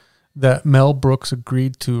together, that Mel Brooks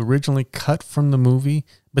agreed to originally cut from the movie,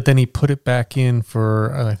 but then he put it back in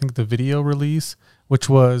for, I think, the video release, which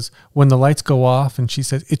was when the lights go off and she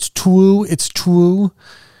says, "It's true, it's true."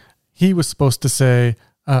 He was supposed to say,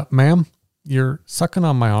 "Ma'am, you're sucking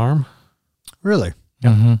on my arm." Really?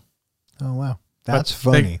 Yeah. Mm-hmm. Oh, wow. That's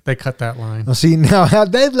But funny. They cut that line. Well, see, now,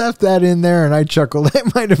 had they left that in there and I chuckled, I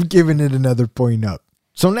might have given it another point up.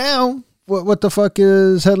 So now, what the fuck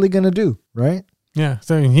is Headley going to do, right? Yeah.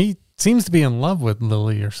 So he seems to be in love with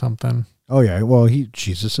Lily or something. Oh, yeah. Well,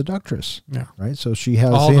 she's a seductress, Yeah. right? So she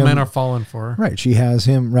has All him. the men are falling for her. Right. She has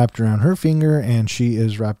him wrapped around her finger, and she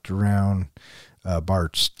is wrapped around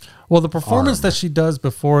Bart's. Well, the performance arm. that she does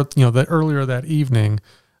before, that earlier that evening,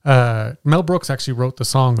 Mel Brooks actually wrote the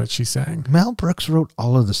song that she sang. Mel Brooks wrote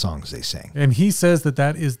all of the songs they sang. And he says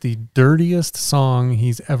that is the dirtiest song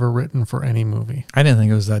he's ever written for any movie. I didn't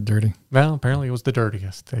think it was that dirty. Well, apparently it was the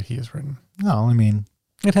dirtiest that he has written. No, I mean,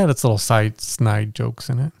 It had its little snide jokes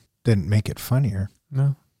in it. didn't make it funnier.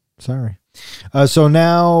 No. Sorry. So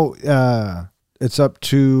now it's up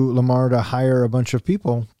to Lamar to hire a bunch of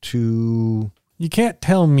people to. You can't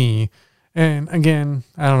tell me, and again,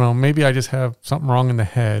 I don't know, maybe I just have something wrong in the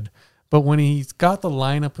head, but when he's got the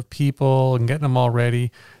lineup of people and getting them all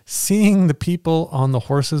ready, seeing the people on the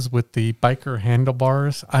horses with the biker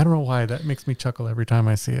handlebars, I don't know why, that makes me chuckle every time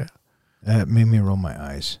I see it. That made me roll my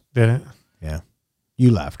eyes. Did it? Yeah. You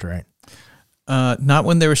laughed, right? Not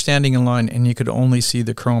when they were standing in line and you could only see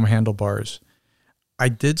the chrome handlebars. I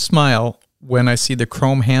did smile when I see the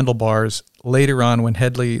chrome handlebars later on when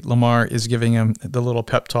Headley Lamar is giving him the little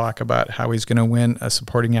pep talk about how he's going to win a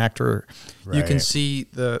supporting actor. You can Right. see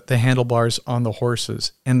the handlebars on the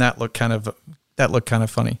horses, and that looked kind of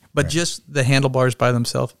funny. But just the handlebars by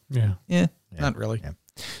themselves, Yeah. not really. Yeah.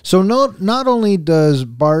 So not only does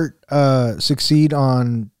Bart succeed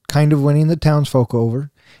on kind of winning the townsfolk over,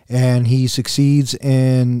 and he succeeds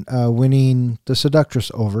in winning the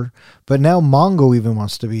seductress over, but now Mongo even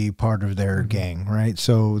wants to be part of their gang, right?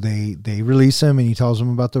 So they release him, and he tells them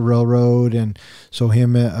about the railroad, and so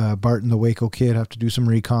him, Bart and the Waco kid have to do some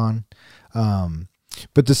recon.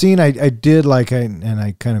 But the scene I did like, and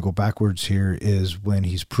I kind of go backwards here, is when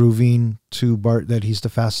he's proving to Bart that he's the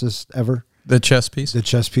fastest ever. The chess piece. The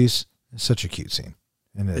chess piece is such a cute scene,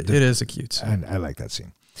 and It is a cute scene. I like that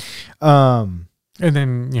scene. And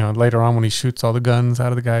then, later on when he shoots all the guns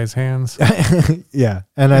out of the guy's hands. Yeah,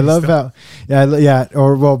 and I love how,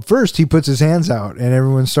 or well, first he puts his hands out, and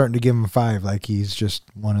everyone's starting to give him 5, like he's just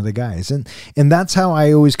one of the guys, and that's how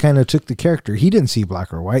I always kind of took the character. He didn't see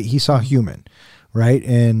black or white; he saw human, right?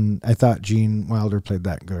 And I thought Gene Wilder played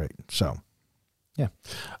that great. So, yeah,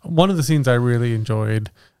 One of the scenes I really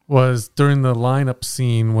enjoyed was during the lineup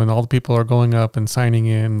scene when all the people are going up and signing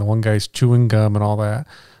in, the one guy's chewing gum and all that,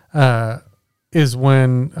 is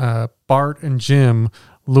when Bart and Jim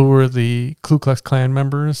lure the Ku Klux Klan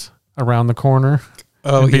members around the corner.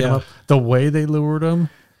 Oh, and beat 'em yeah. up. The way they lured them,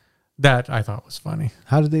 that I thought was funny.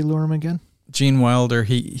 how did they lure him again? Gene Wilder,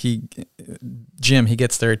 Jim, he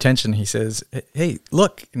gets their attention. He says, "Hey,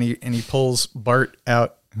 look!" and he pulls Bart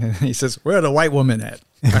out. And he says, "Where the white woman at?"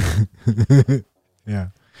 Yeah,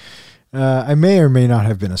 I may or may not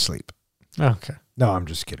have been asleep. Okay. No, I'm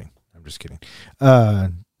just kidding.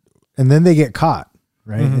 And then they get caught,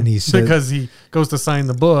 right? And he said, Because he goes to sign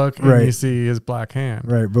the book and Right. you see his black hand.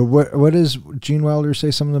 right. But what does Gene Wilder say?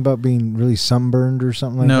 Something about being really sunburned or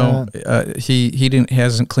something like No, that? he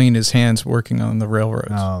hasn't cleaned his hands working on the railroads.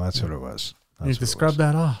 No, that's what it was. You need to scrub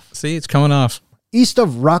that off. See, it's coming off. East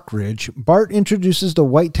of Rock Ridge, Bart introduces the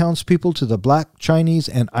white townspeople to the black, Chinese,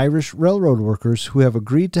 and Irish railroad workers who have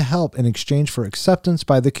agreed to help in exchange for acceptance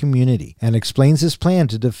by the community, and explains his plan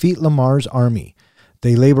to defeat Lamar's army.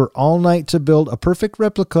 They labor all night to build a perfect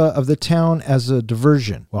replica of the town as a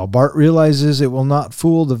diversion. While Bart realizes it will not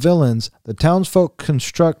fool the villains, the townsfolk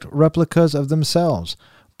construct replicas of themselves.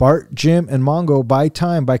 Bart, Jim, and Mongo buy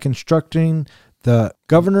time by constructing the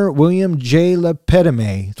Governor William J.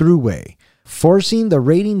 Lepetime Thruway, forcing the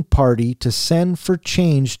raiding party to send for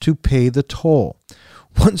change to pay the toll.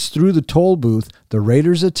 Once through the toll booth, the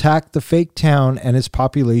raiders attack the fake town and its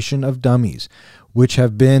population of dummies, which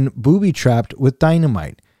have been booby-trapped with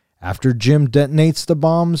dynamite. After Jim detonates the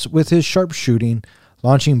bombs with his sharpshooting,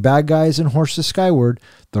 launching bad guys and horses skyward,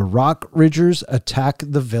 the Rock Ridgers attack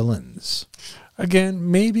the villains.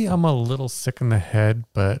 Again, maybe I'm a little sick in the head,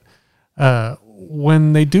 but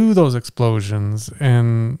when they do those explosions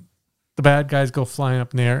and the bad guys go flying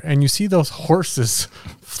up in the air and you see those horses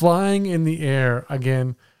flying in the air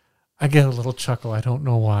again, I get a little chuckle. I don't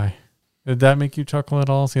know why. Did that make you chuckle at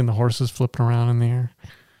all, seeing the horses flipping around in the air?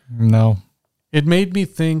 No. It made me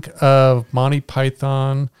think of Monty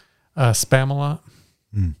Python, Spamalot,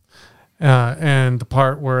 and the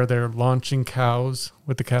part where they're launching cows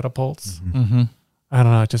with the catapults. Mm-hmm. I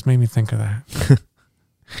don't know. It just made me think of that.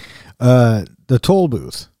 The toll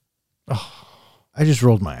booth. Oh, I just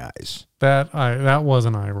rolled my eyes. That was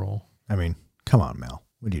an eye roll. I mean, come on, Mel.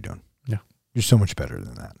 What are you doing? Yeah. You're so much better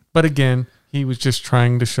than that. But again, he was just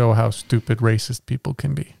trying to show how stupid racist people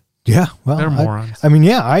can be. Yeah, well, They're morons. I mean,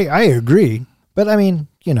 yeah, I agree. But I mean,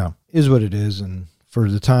 is what it is. And for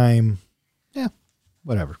the time, yeah,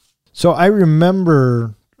 whatever. So I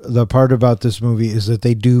remember the part about this movie is that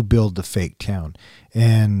they do build the fake town.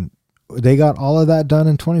 And they got all of that done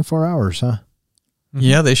in 24 hours, huh?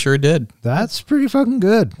 Yeah, they sure did. That's pretty fucking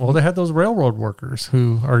good. Well, they had those railroad workers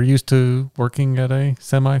who are used to working at a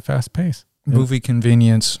semi-fast pace. Movie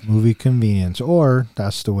convenience. Movie convenience. Or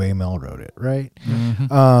that's the way Mel wrote it, right?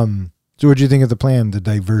 Mm-hmm. So what do you think of the plan, the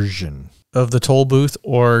diversion? Of the toll booth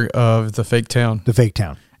or of the fake town? The fake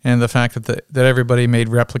town. And the fact that that everybody made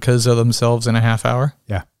replicas of themselves in a half hour?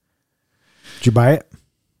 Yeah. Did you buy it?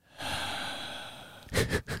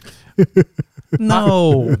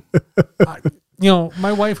 No.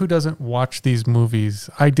 My wife who doesn't watch these movies,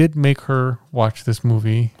 I did make her watch this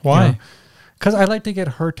movie. Why? Because I like to get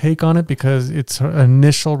her take on it because it's her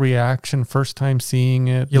initial reaction, first time seeing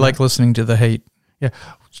it. You like listening to the hate. Yeah.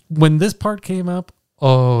 When this part came up,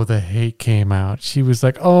 the hate came out. She was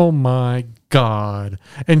like, oh my God.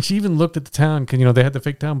 And she even looked at the town because, they had the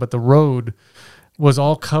fake town, but the road was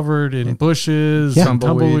all covered in bushes and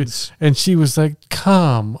tumbleweeds. And she was like,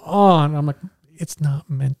 come on. I'm like, it's not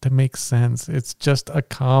meant to make sense. It's just a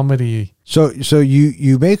comedy. So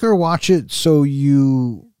you make her watch it so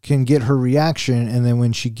you can get her reaction, and then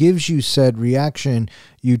when she gives you said reaction,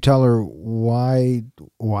 you tell her why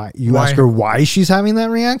ask her why she's having that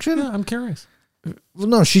reaction? Yeah, I'm curious. Well,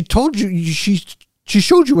 no, she told you, she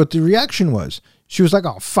showed you what the reaction was. She was like,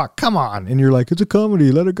 oh, fuck, come on. And you're like, it's a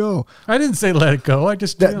comedy, let it go. I didn't say let it go. I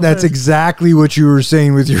just... That's exactly what you were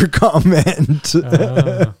saying with your comment.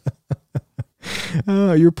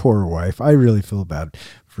 Oh, your poor wife. I really feel bad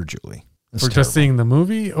for Julie. That's for terrible. just seeing the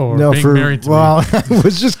movie or being married to me? I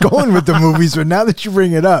was just going with the movies, but now that you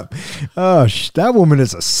bring it up, that woman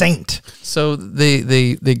is a saint. So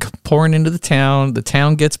they pouring into the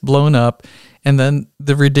town gets blown up, and then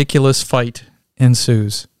the ridiculous fight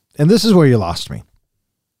ensues. And this is where you lost me.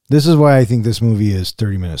 This is why I think this movie is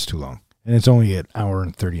 30 minutes too long. And it's only an hour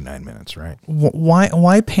and 39 minutes, right?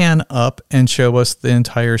 Why pan up and show us the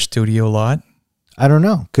entire studio lot? I don't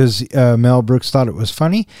know, because Mel Brooks thought it was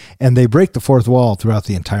funny, and they break the fourth wall throughout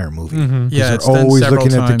the entire movie. Mm-hmm. Yeah, they're always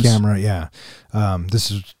looking at the camera. Yeah,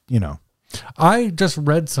 this is I just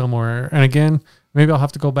read somewhere, and again, maybe I'll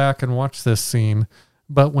have to go back and watch this scene.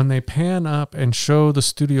 But when they pan up and show the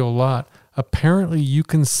studio lot, apparently you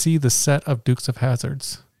can see the set of Dukes of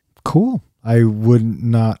Hazzards. Cool. I would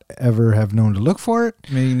not ever have known to look for it.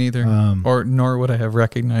 Me neither. Nor would I have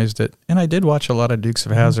recognized it. And I did watch a lot of Dukes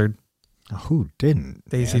of Hazzard. Who didn't?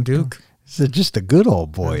 Daisy Duke. This is just the good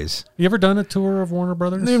old boys. You ever done a tour of Warner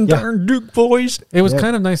Brothers? Them darn Duke boys. It was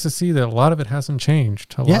kind of nice to see that a lot of it hasn't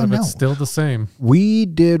changed. A lot of it's still the same. We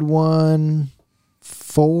did one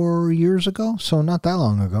 4 years ago, so not that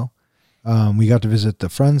long ago. We got to visit the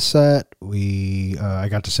Friends set. I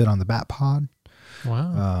got to sit on the Bat Pod.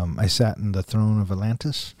 Wow. I sat in the Throne of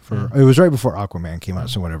Atlantis it was right before Aquaman came out,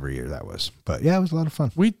 so whatever year that was. But yeah, it was a lot of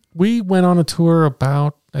fun. We went on a tour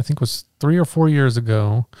about, I think it was 3 or 4 years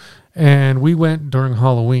ago, and we went during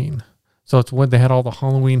Halloween. So it's when they had all the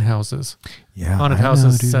Halloween houses, haunted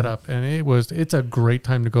houses set up, and it's a great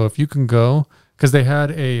time to go if you can go, because they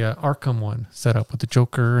had a Arkham one set up with the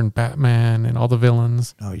Joker and Batman and all the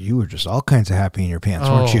villains. Oh, you were just all kinds of happy in your pants,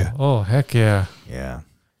 weren't you? Oh, heck yeah. Yeah.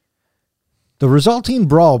 The resulting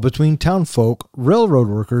brawl between townfolk, railroad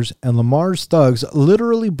workers, and Lamar's thugs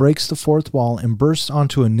literally breaks the fourth wall and bursts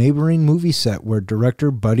onto a neighboring movie set where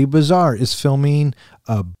director Buddy Bazaar is filming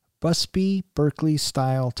a Busby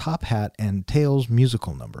Berkeley-style Top Hat and Tails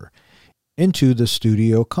musical number into the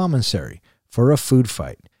studio commissary for a food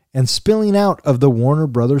fight and spilling out of the Warner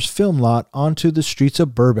Brothers film lot onto the streets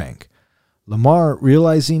of Burbank. Lamar,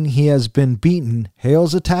 realizing he has been beaten,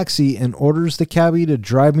 hails a taxi and orders the cabbie to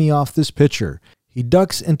drive me off this picture. He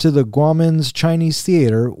ducks into the Guaman's Chinese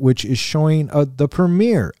Theater, which is showing the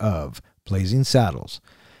premiere of Blazing Saddles.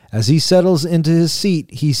 As he settles into his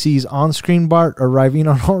seat, he sees on-screen Bart arriving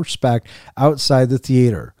on horseback outside the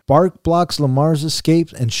theater. Bart blocks Lamar's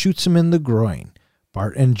escape and shoots him in the groin.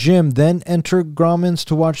 Bart and Jim then enter Grauman's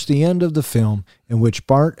to watch the end of the film, in which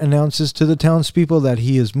Bart announces to the townspeople that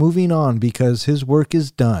he is moving on because his work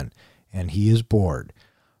is done, and he is bored.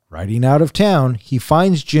 Riding out of town, he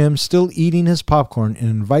finds Jim still eating his popcorn and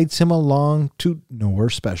invites him along to Nowhere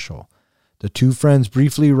Special. The two friends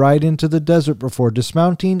briefly ride into the desert before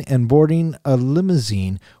dismounting and boarding a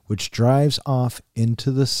limousine which drives off into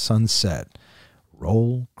the sunset.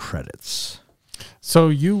 Roll credits. So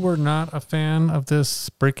you were not a fan of this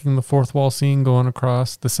breaking the fourth wall scene going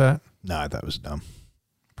across the set, No, I thought it was dumb.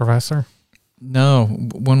 Professor? No,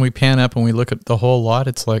 when we pan up and we look at the whole lot,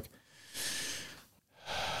 it's like,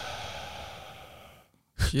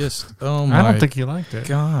 just, oh my I don't think you liked it.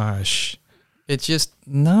 gosh. It just,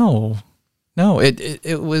 no,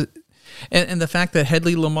 it was, and the fact that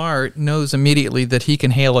Hedley Lamar knows immediately that he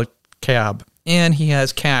can hail a cab and he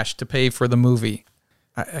has cash to pay for the movie.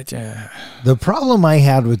 The problem I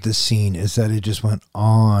had with this scene is that it just went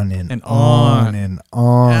on and And on on. and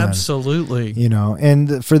on. Absolutely. You know,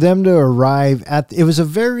 and for them to arrive at, it was a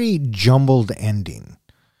very jumbled ending,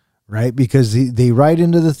 right? Because they ride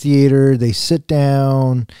into the theater, they sit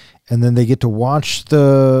down, and then they get to watch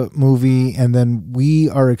the movie, and then we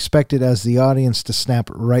are expected as the audience to snap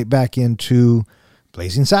right back into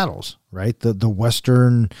Blazing Saddles, right? The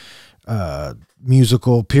Western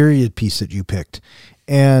musical period piece that you picked.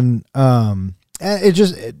 And it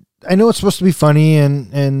just, I know it's supposed to be funny,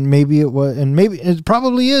 and maybe it was, and maybe it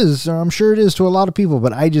probably is, or I'm sure it is to a lot of people,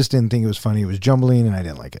 but I just didn't think it was funny. It was jumbling, and I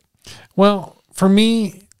didn't like it. Well, for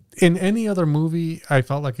me, in any other movie, I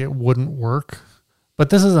felt like it wouldn't work. But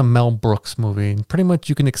this is a Mel Brooks movie. And pretty much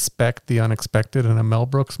you can expect the unexpected in a Mel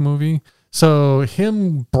Brooks movie. So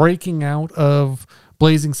him breaking out of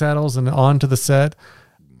Blazing Saddles and onto the set,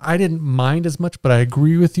 I didn't mind as much, but I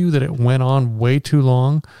agree with you that it went on way too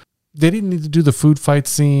long. They didn't need to do the food fight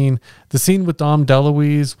scene. The scene with Dom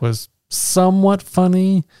DeLuise was somewhat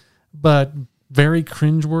funny, but very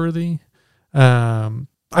cringeworthy.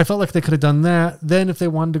 I felt like they could have done that. Then if they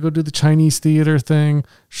wanted to go do the Chinese theater thing,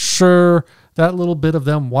 sure, that little bit of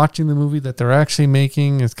them watching the movie that they're actually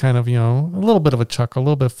making is kind of, you know, a little bit of a chuckle, a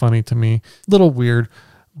little bit funny to me, a little weird,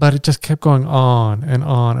 but it just kept going on and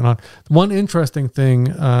on and on. One interesting thing,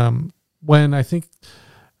 when I think,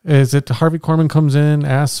 is it Harvey Korman comes in,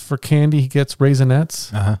 asks for candy, he gets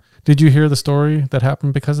Raisinets. Uh-huh. Did you hear the story that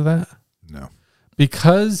happened because of that? No.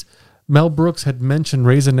 Because Mel Brooks had mentioned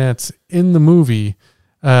Raisinets in the movie,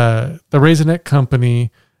 the Raisinette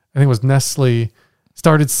company, I think it was Nestle,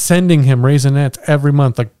 started sending him Raisinets every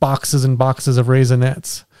month, like boxes and boxes of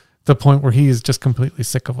Raisinets, to the point where he is just completely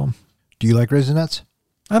sick of them. Do you like Raisinets?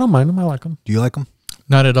 I don't mind them. I like them. Do you like them?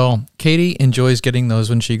 Not at all. Katie enjoys getting those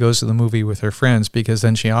when she goes to the movie with her friends because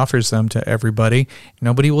then she offers them to everybody.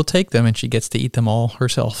 Nobody will take them and she gets to eat them all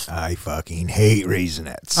herself. I fucking hate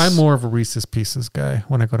Raisinets. I'm more of a Reese's Pieces guy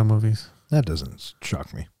when I go to movies. That doesn't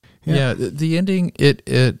shock me. Yeah, the ending, it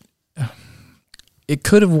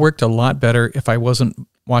could have worked a lot better if I wasn't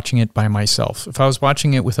watching it by myself. If I was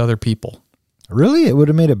watching it with other people. Really? It would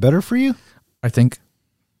have made it better for you? I think.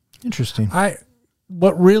 Interesting.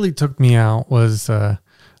 What really took me out was the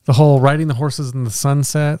whole riding the horses in the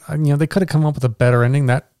sunset. They could have come up with a better ending.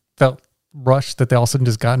 That felt rushed, that they all of a sudden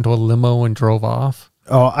just got into a limo and drove off.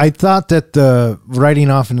 Oh, I thought that the riding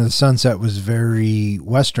off into the sunset was very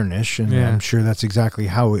Westernish, and Yeah. I'm sure that's exactly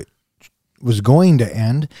how it was going to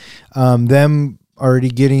end. Them already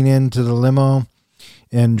getting into the limo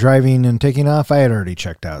and driving and taking off, I had already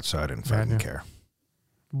checked out, so I didn't fucking care.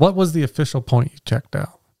 What was the official point you checked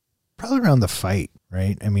out? Probably around the fight,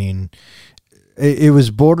 right? I mean, it was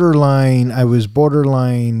borderline. I was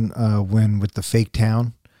borderline when with the fake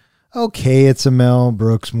town. Okay, it's a Mel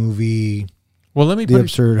Brooks movie. Well, let me The put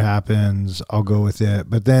absurd happens. I'll go with it.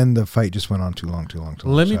 But then the fight just went on too long.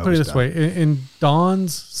 Let me put it this way. In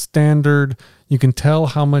Don's standard, you can tell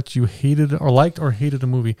how much you hated or liked or hated a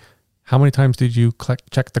movie. How many times did you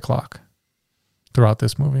check the clock throughout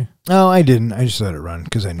this movie? No, I didn't. I just let it run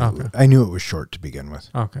because I knew Okay. I knew it was short to begin with.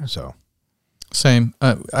 Okay. So Same.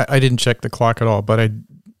 I didn't check the clock at all, but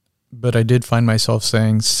I did find myself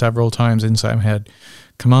saying several times inside my head,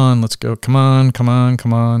 come on, let's go. Come on. Come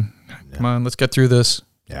on, let's get through this.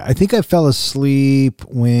 yeah, I think I fell asleep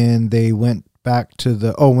when they went back to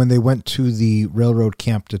when they went to the railroad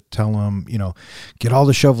camp to tell them, get all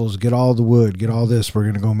the shovels, get all the wood, get all this. We're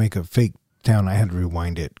going to go make a fake town. I had to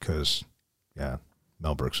rewind it because,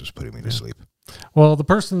 Mel Brooks was putting me to sleep. Well, the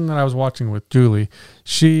person that I was watching with, Julie,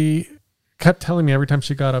 she kept telling me every time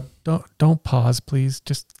she got up, don't pause, please.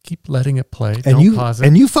 Just keep letting it play. And Don't pause it.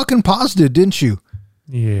 And you fucking paused it, didn't you?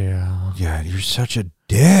 Yeah. Yeah, you're such a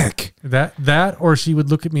dick. That, or she would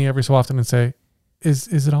look at me every so often and say,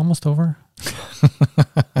 is it almost over?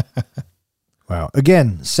 Wow.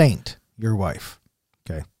 Again, Saint, your wife.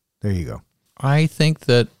 Okay, there you go. I think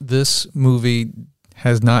that this movie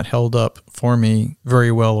has not held up for me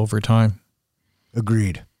very well over time.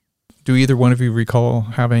 Agreed. Do either one of you recall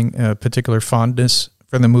having a particular fondness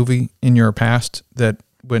for the movie in your past, that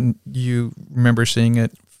when you remember seeing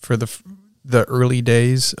it for the early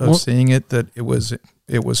days of seeing it, that it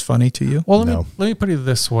was funny to you? Well, let me put it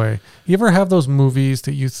this way. You ever have those movies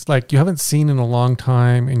that you haven't seen in a long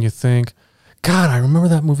time and you think, God, I remember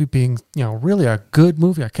that movie being, really a good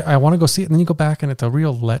movie. I want to go see it. And then you go back and it's a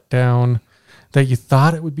real letdown, that you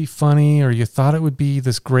thought it would be funny or you thought it would be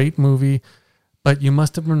this great movie, but you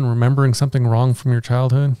must have been remembering something wrong from your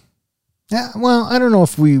childhood. Yeah, well, I don't know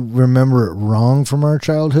if we remember it wrong from our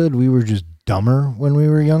childhood. We were just dumber when we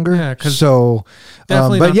were younger. Yeah,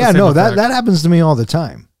 but yeah, no, that happens to me all the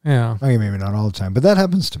time. Yeah. Okay, maybe not all the time, but that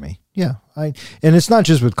happens to me. Yeah. And it's not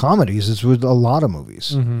just with comedies, it's with a lot of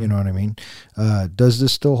movies. Mm-hmm. You know what I mean? Does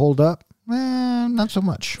this still hold up? Not so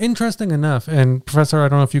much. Interesting enough, and Professor, I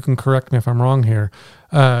don't know if you can correct me if I'm wrong here.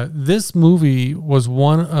 This movie was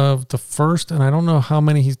one of the first, and I don't know how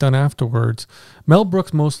many he's done afterwards. Mel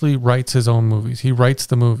Brooks mostly writes his own movies. He writes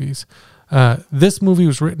the movies. This movie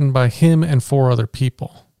was written by him and 4 other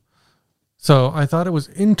people. So I thought it was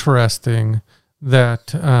interesting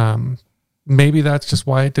that maybe that's just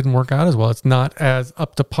why it didn't work out as well. It's not as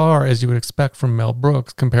up to par as you would expect from Mel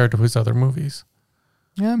Brooks compared to his other movies.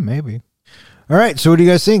 Yeah, maybe. All right, so what do you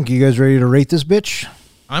guys think? You guys ready to rate this bitch?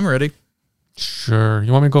 I'm ready. Sure.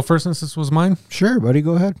 You want me to go first since this was mine? Sure, buddy,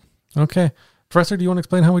 go ahead. Okay. Professor, do you want to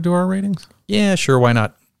explain how we do our ratings? Yeah, sure, why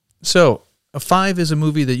not? So, a 5 is a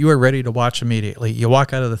movie that you are ready to watch immediately. You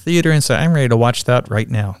walk out of the theater and say, I'm ready to watch that right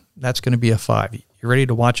now. That's going to be a 5. You're ready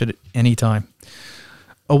to watch it at any time.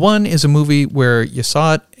 A 1 is a movie where you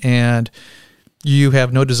saw it and you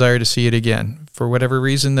have no desire to see it again. For whatever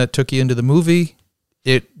reason that took you into the movie,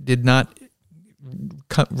 it did not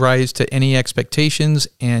rise to any expectations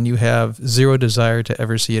and you have zero desire to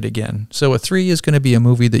ever see it again. So a 3 is going to be a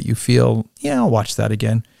movie that you feel, yeah, I'll watch that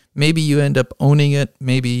again. Maybe you end up owning it.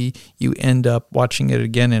 Maybe you end up watching it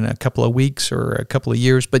again in a couple of weeks or a couple of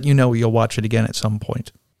years, but you'll watch it again at some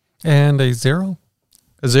point. And a 0?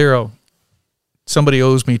 A 0. Somebody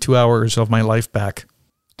owes me 2 hours of my life back.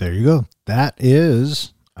 There you go. That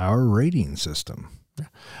is our rating system.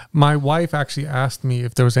 My wife actually asked me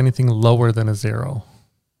if there was anything lower than a 0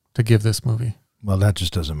 to give this movie. Well, that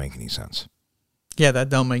just doesn't make any sense. Yeah, that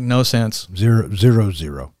don't make no sense. 0, 0,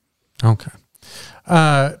 0. Okay.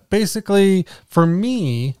 Basically, for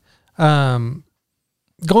me, going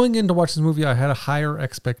in to watch this movie, I had higher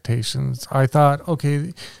expectations. I thought,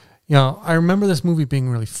 okay, I remember this movie being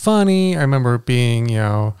really funny. I remember it being,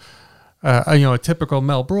 a typical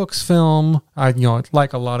Mel Brooks film. I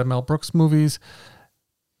like a lot of Mel Brooks movies.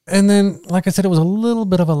 And then, like I said, it was a little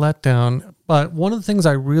bit of a letdown. But one of the things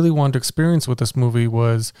I really wanted to experience with this movie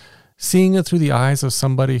was seeing it through the eyes of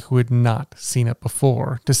somebody who had not seen it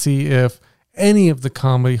before, to see if any of the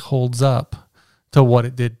comedy holds up to what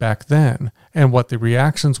it did back then and what the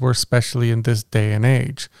reactions were, especially in this day and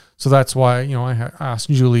age. So that's why, I asked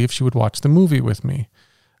Julie if she would watch the movie with me.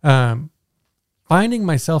 Finding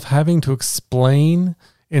myself having to explain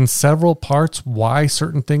in several parts why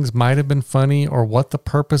certain things might have been funny or what the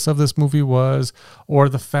purpose of this movie was, or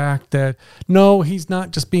the fact that, no, he's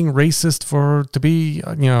not just being racist to be,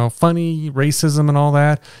 funny, racism and all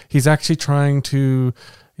that. He's actually trying to,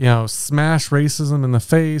 smash racism in the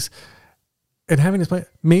face. And having this play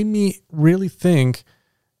made me really think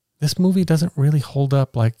this movie doesn't really hold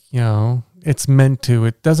up like, it's meant to.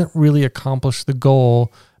 It doesn't really accomplish the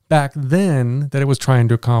goal back then that it was trying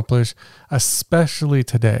to accomplish, especially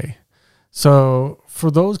today. So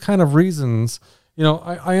for those kind of reasons,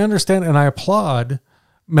 I understand and I applaud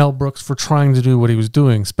Mel Brooks for trying to do what he was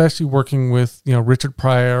doing, especially working with, Richard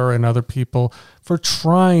Pryor and other people for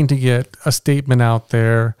trying to get a statement out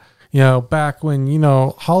there, back when,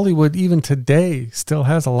 Hollywood even today still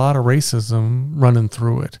has a lot of racism running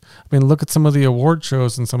through it. I mean, look at some of the award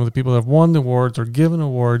shows and some of the people that have won the awards or given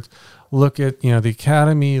awards. Look at, the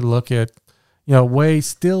Academy, look at, way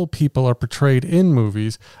still people are portrayed in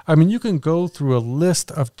movies. I mean, you can go through a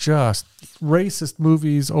list of just racist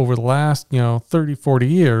movies over the last, 30, 40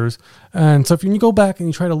 years. And so if you go back and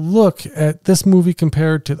you try to look at this movie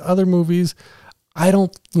compared to other movies, I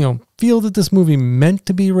don't, feel that this movie meant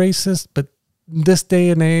to be racist, but this day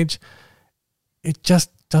and age, it just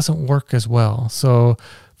doesn't work as well. So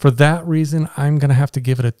for that reason, I'm going to have to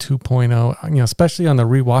give it a 2.0, especially on the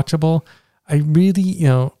rewatchable. I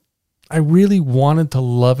really wanted to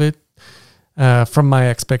love it from my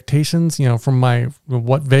expectations, from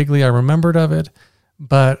what vaguely I remembered of it.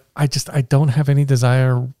 But I don't have any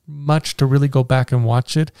desire much to really go back and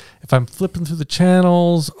watch it. If I'm flipping through the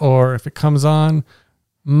channels or if it comes on,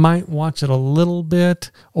 might watch it a little bit.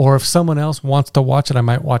 Or if someone else wants to watch it, I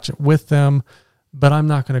might watch it with them. But I'm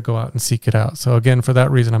not going to go out and seek it out. So again, for that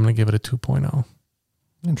reason, I'm going to give it a 2.0.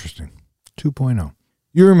 Interesting. 2.0.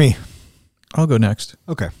 You or me? I'll go next.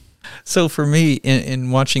 Okay. So for me, in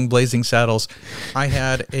watching Blazing Saddles, I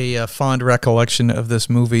had a fond recollection of this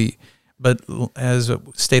movie. But as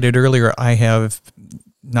stated earlier, I have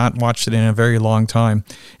not watched it in a very long time.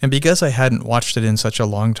 And because I hadn't watched it in such a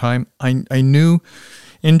long time, I knew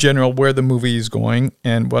in general where the movie is going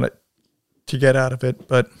and what to get out of it.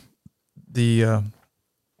 But the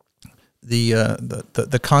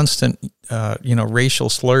constant racial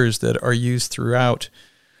slurs that are used throughout,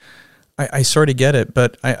 I sort of get it.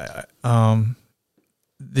 But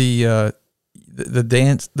the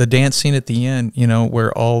dance scene at the end,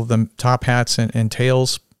 where all the top hats and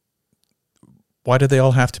tails, why do they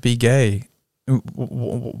all have to be gay?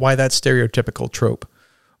 Why that stereotypical trope?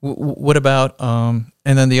 What about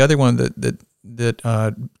and then the other one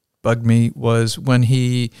that bugged me was when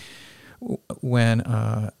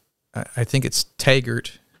I think it's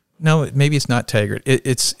Taggart. No, maybe it's not Taggart.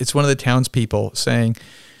 It's one of the townspeople saying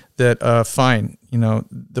that fine,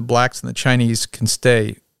 the blacks and the Chinese can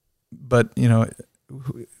stay. But the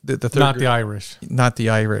third not group, the Irish, not the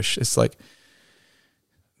Irish. It's like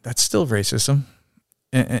that's still racism,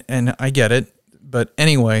 and I get it. But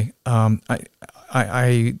anyway,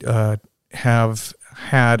 I have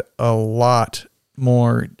had a lot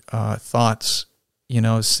more thoughts,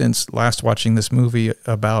 since last watching this movie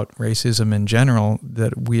about racism in general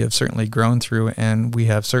that we have certainly grown through, and we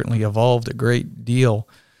have certainly evolved a great deal.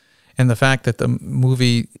 And the fact that the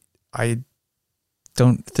movie, I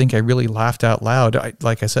don't think I really laughed out loud.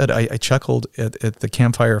 Like I said, I chuckled at the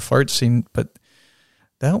campfire fart scene, but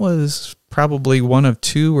that was probably one of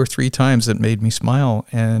 2 or 3 times that made me smile.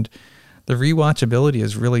 And the rewatchability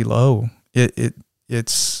is really low.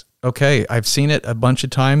 It's okay. I've seen it a bunch of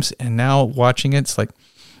times, and now watching it, it's like,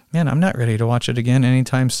 man, I'm not ready to watch it again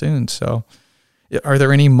anytime soon. So, are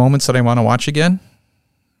there any moments that I want to watch again?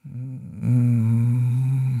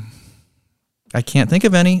 I can't think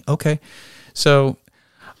of any. Okay. So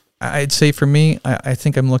I'd say for me, I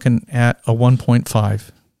think I'm looking at a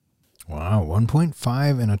 1.5. Wow,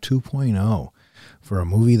 1.5 and a 2.0 for a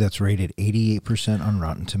movie that's rated 88% on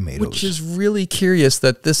Rotten Tomatoes. Which is really curious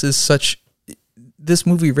that this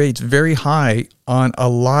movie rates very high on a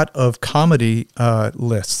lot of comedy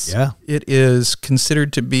lists. Yeah. It is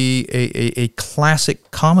considered to be a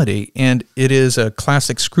classic comedy, and it is a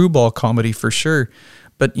classic screwball comedy for sure.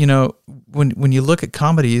 But, when you look at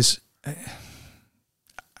comedies,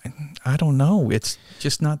 I don't know. It's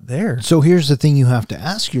just not there. So here's the thing you have to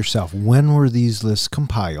ask yourself. When were these lists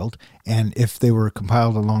compiled? And if they were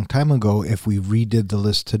compiled a long time ago, if we redid the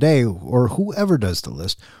list today, or whoever does the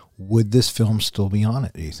list, would this film still be on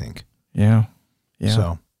it, do you think? Yeah.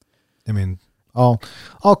 So, I mean, all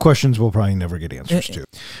questions we'll probably never get answers to.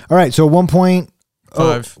 All right, so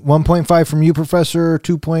 1.5 from you, Professor.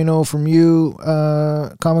 2.0 from you,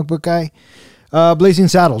 comic book guy. Blazing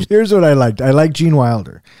Saddles. Here's what I liked. I like Gene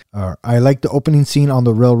Wilder. I liked the opening scene on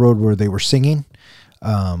the railroad where they were singing.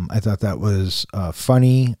 I thought that was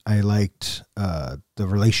funny. I liked the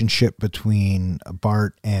relationship between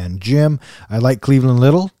Bart and Jim. I liked Cleveland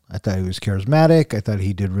Little. I thought he was charismatic. I thought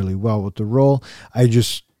he did really well with the role. I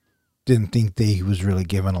just didn't think that he was really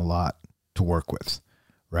given a lot to work with.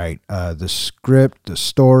 Right. The script, the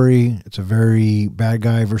story, it's a very bad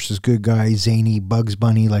guy versus good guy, zany Bugs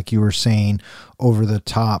Bunny, like you were saying, over the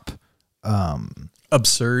top,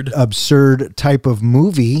 absurd type of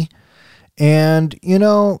movie. And,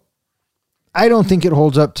 I don't think it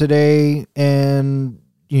holds up today. And,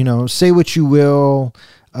 say what you will.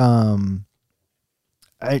 I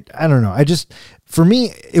don't know. For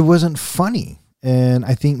me, it wasn't funny. And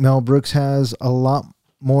I think Mel Brooks has a lot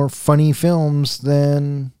more funny films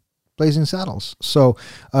than Blazing Saddles. So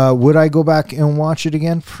would I go back and watch it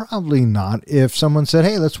again? Probably not. If someone said,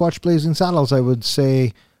 hey, let's watch Blazing Saddles, I would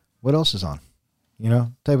say, what else is on?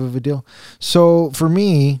 Type of a deal. So for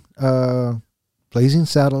me, Blazing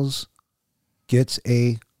Saddles gets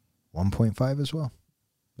a 1.5 as well.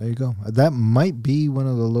 There you go. That might be one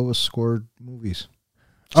of the lowest scored movies.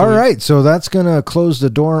 All right, so that's going to close the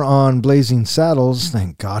door on Blazing Saddles.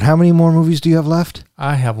 Thank God. How many more movies do you have left?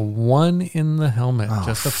 I have one in the helmet,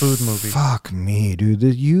 just a food movie. Fuck me, dude.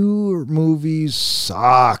 Your movies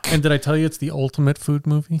suck. And did I tell you it's the ultimate food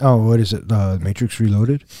movie? Oh, what is it? Matrix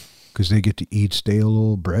Reloaded? Because they get to eat stale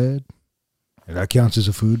old bread? And that counts as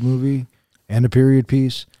a food movie? And a period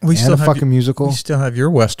piece? And a fucking musical? We still have your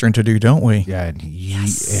Western to do, don't we? Yeah, and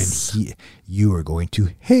you are going to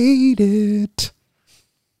hate it.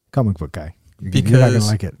 Comic book guy. You're not going to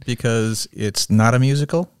like it. Because it's not a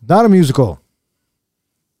musical? Not a musical.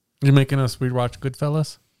 You're making us rewatch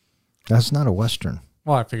Goodfellas? That's not a Western.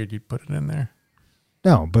 Well, I figured you'd put it in there.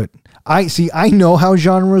 No, but I know how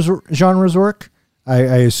genres work. I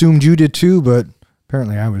assumed you did too, but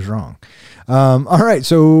apparently I was wrong. All right,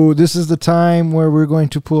 so this is the time where we're going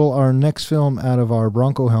to pull our next film out of our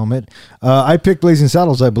Bronco helmet. I picked Blazing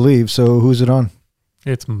Saddles, I believe, so who's it on?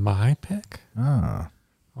 It's my pick? Ah.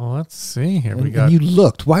 Well, let's see here. And you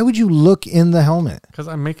looked. Why would you look in the helmet? Because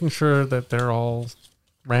I'm making sure that they're all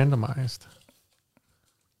randomized.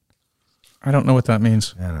 I don't know what that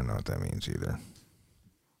means. I don't know what that means either.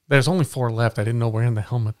 There's only 4 left. I didn't know where in the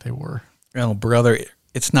helmet they were. Oh, brother,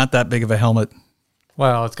 it's not that big of a helmet.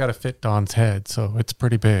 Well, it's got to fit Don's head, so it's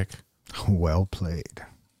pretty big. Well played.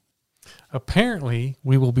 Apparently,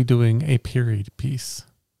 we will be doing a period piece.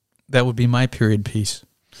 That would be my period piece.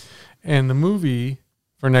 And the movie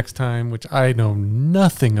for next time, which I know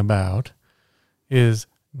nothing about, is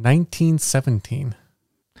 1917.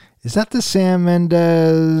 Is that the Sam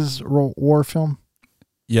Mendes war film?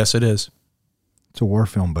 Yes, it is. It's a war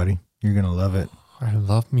film, buddy. You're going to love it. I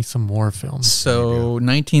love me some war films. So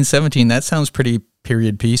 1917, that sounds pretty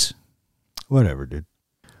period piece. Whatever, dude.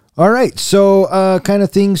 All right, so kind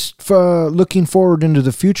of things for looking forward into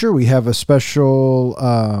the future. We have a special,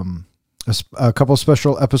 a couple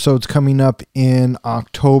special episodes coming up in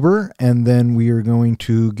October, and then we are going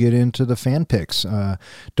to get into the fan picks.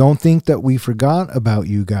 Don't think that we forgot about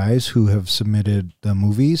you guys who have submitted the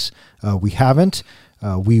movies. We haven't.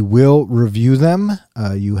 We will review them.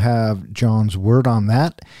 You have John's word on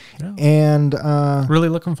that. Yeah. And really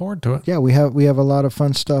looking forward to it. Yeah, we have a lot of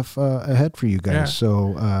fun stuff ahead for you guys. Yeah.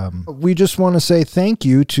 So we just want to say thank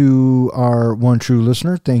you to our one true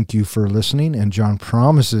listener. Thank you for listening. And John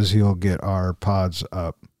promises he'll get our pods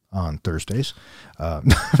up on Thursdays. I'm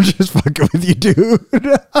just fucking with you, dude.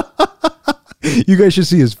 You guys should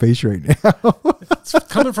see his face right now. It's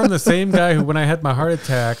coming from the same guy who, when I had my heart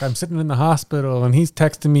attack, I'm sitting in the hospital and he's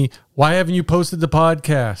texting me, "Why haven't you posted the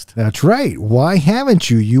podcast?" That's right. Why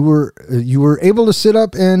haven't you? You were able to sit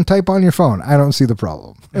up and type on your phone. I don't see the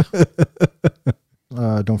problem.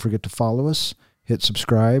 Don't forget to follow us. Hit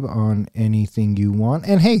subscribe on anything you want.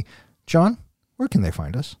 And hey, John, where can they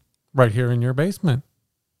find us? Right here in your basement.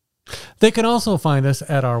 They can also find us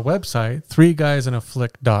at our website,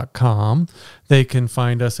 3guysinaflick.com. They can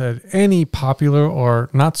find us at any popular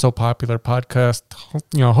or not so popular podcast,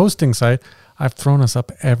 hosting site. I've thrown us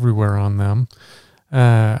up everywhere on them.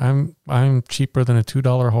 I'm cheaper than a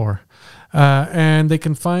 $2 whore. And they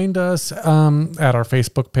can find us at our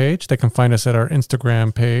Facebook page. They can find us at our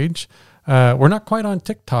Instagram page. We're not quite on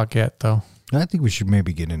TikTok yet, though. I think we should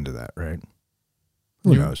maybe get into that, right?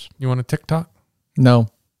 Who knows? You want a TikTok? No.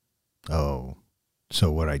 Oh,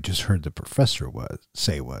 so what I just heard the professor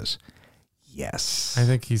say was, yes. I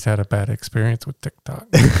think he's had a bad experience with TikTok.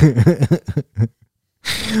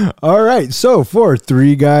 All right, so for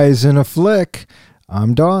 3 Guys in a Flick,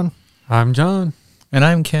 I'm Don. I'm John. And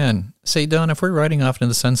I'm Ken. Say, Don, if we're riding off into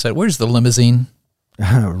the sunset, where's the limousine?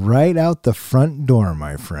 Right out the front door,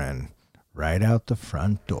 my friend. Right out the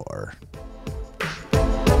front door.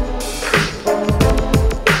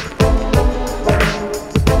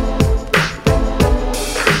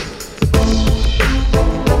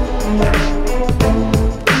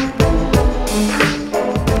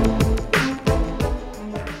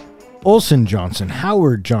 Olson Johnson,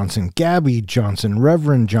 Howard Johnson, Gabby Johnson,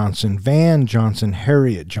 Reverend Johnson, Van Johnson,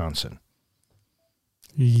 Harriet Johnson.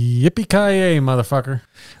 Yippee-ki-yay, motherfucker.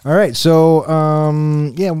 All right, so,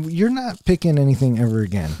 yeah, you're not picking anything ever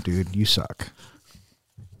again, dude. You suck.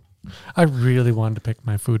 I really wanted to pick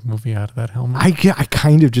my food movie out of that helmet. I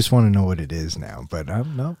kind of just want to know what it is now, but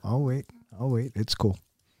no, I'll wait. It's cool.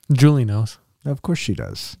 Julie knows. Of course she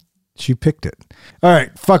does. She picked it. All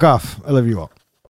right, fuck off. I love you all.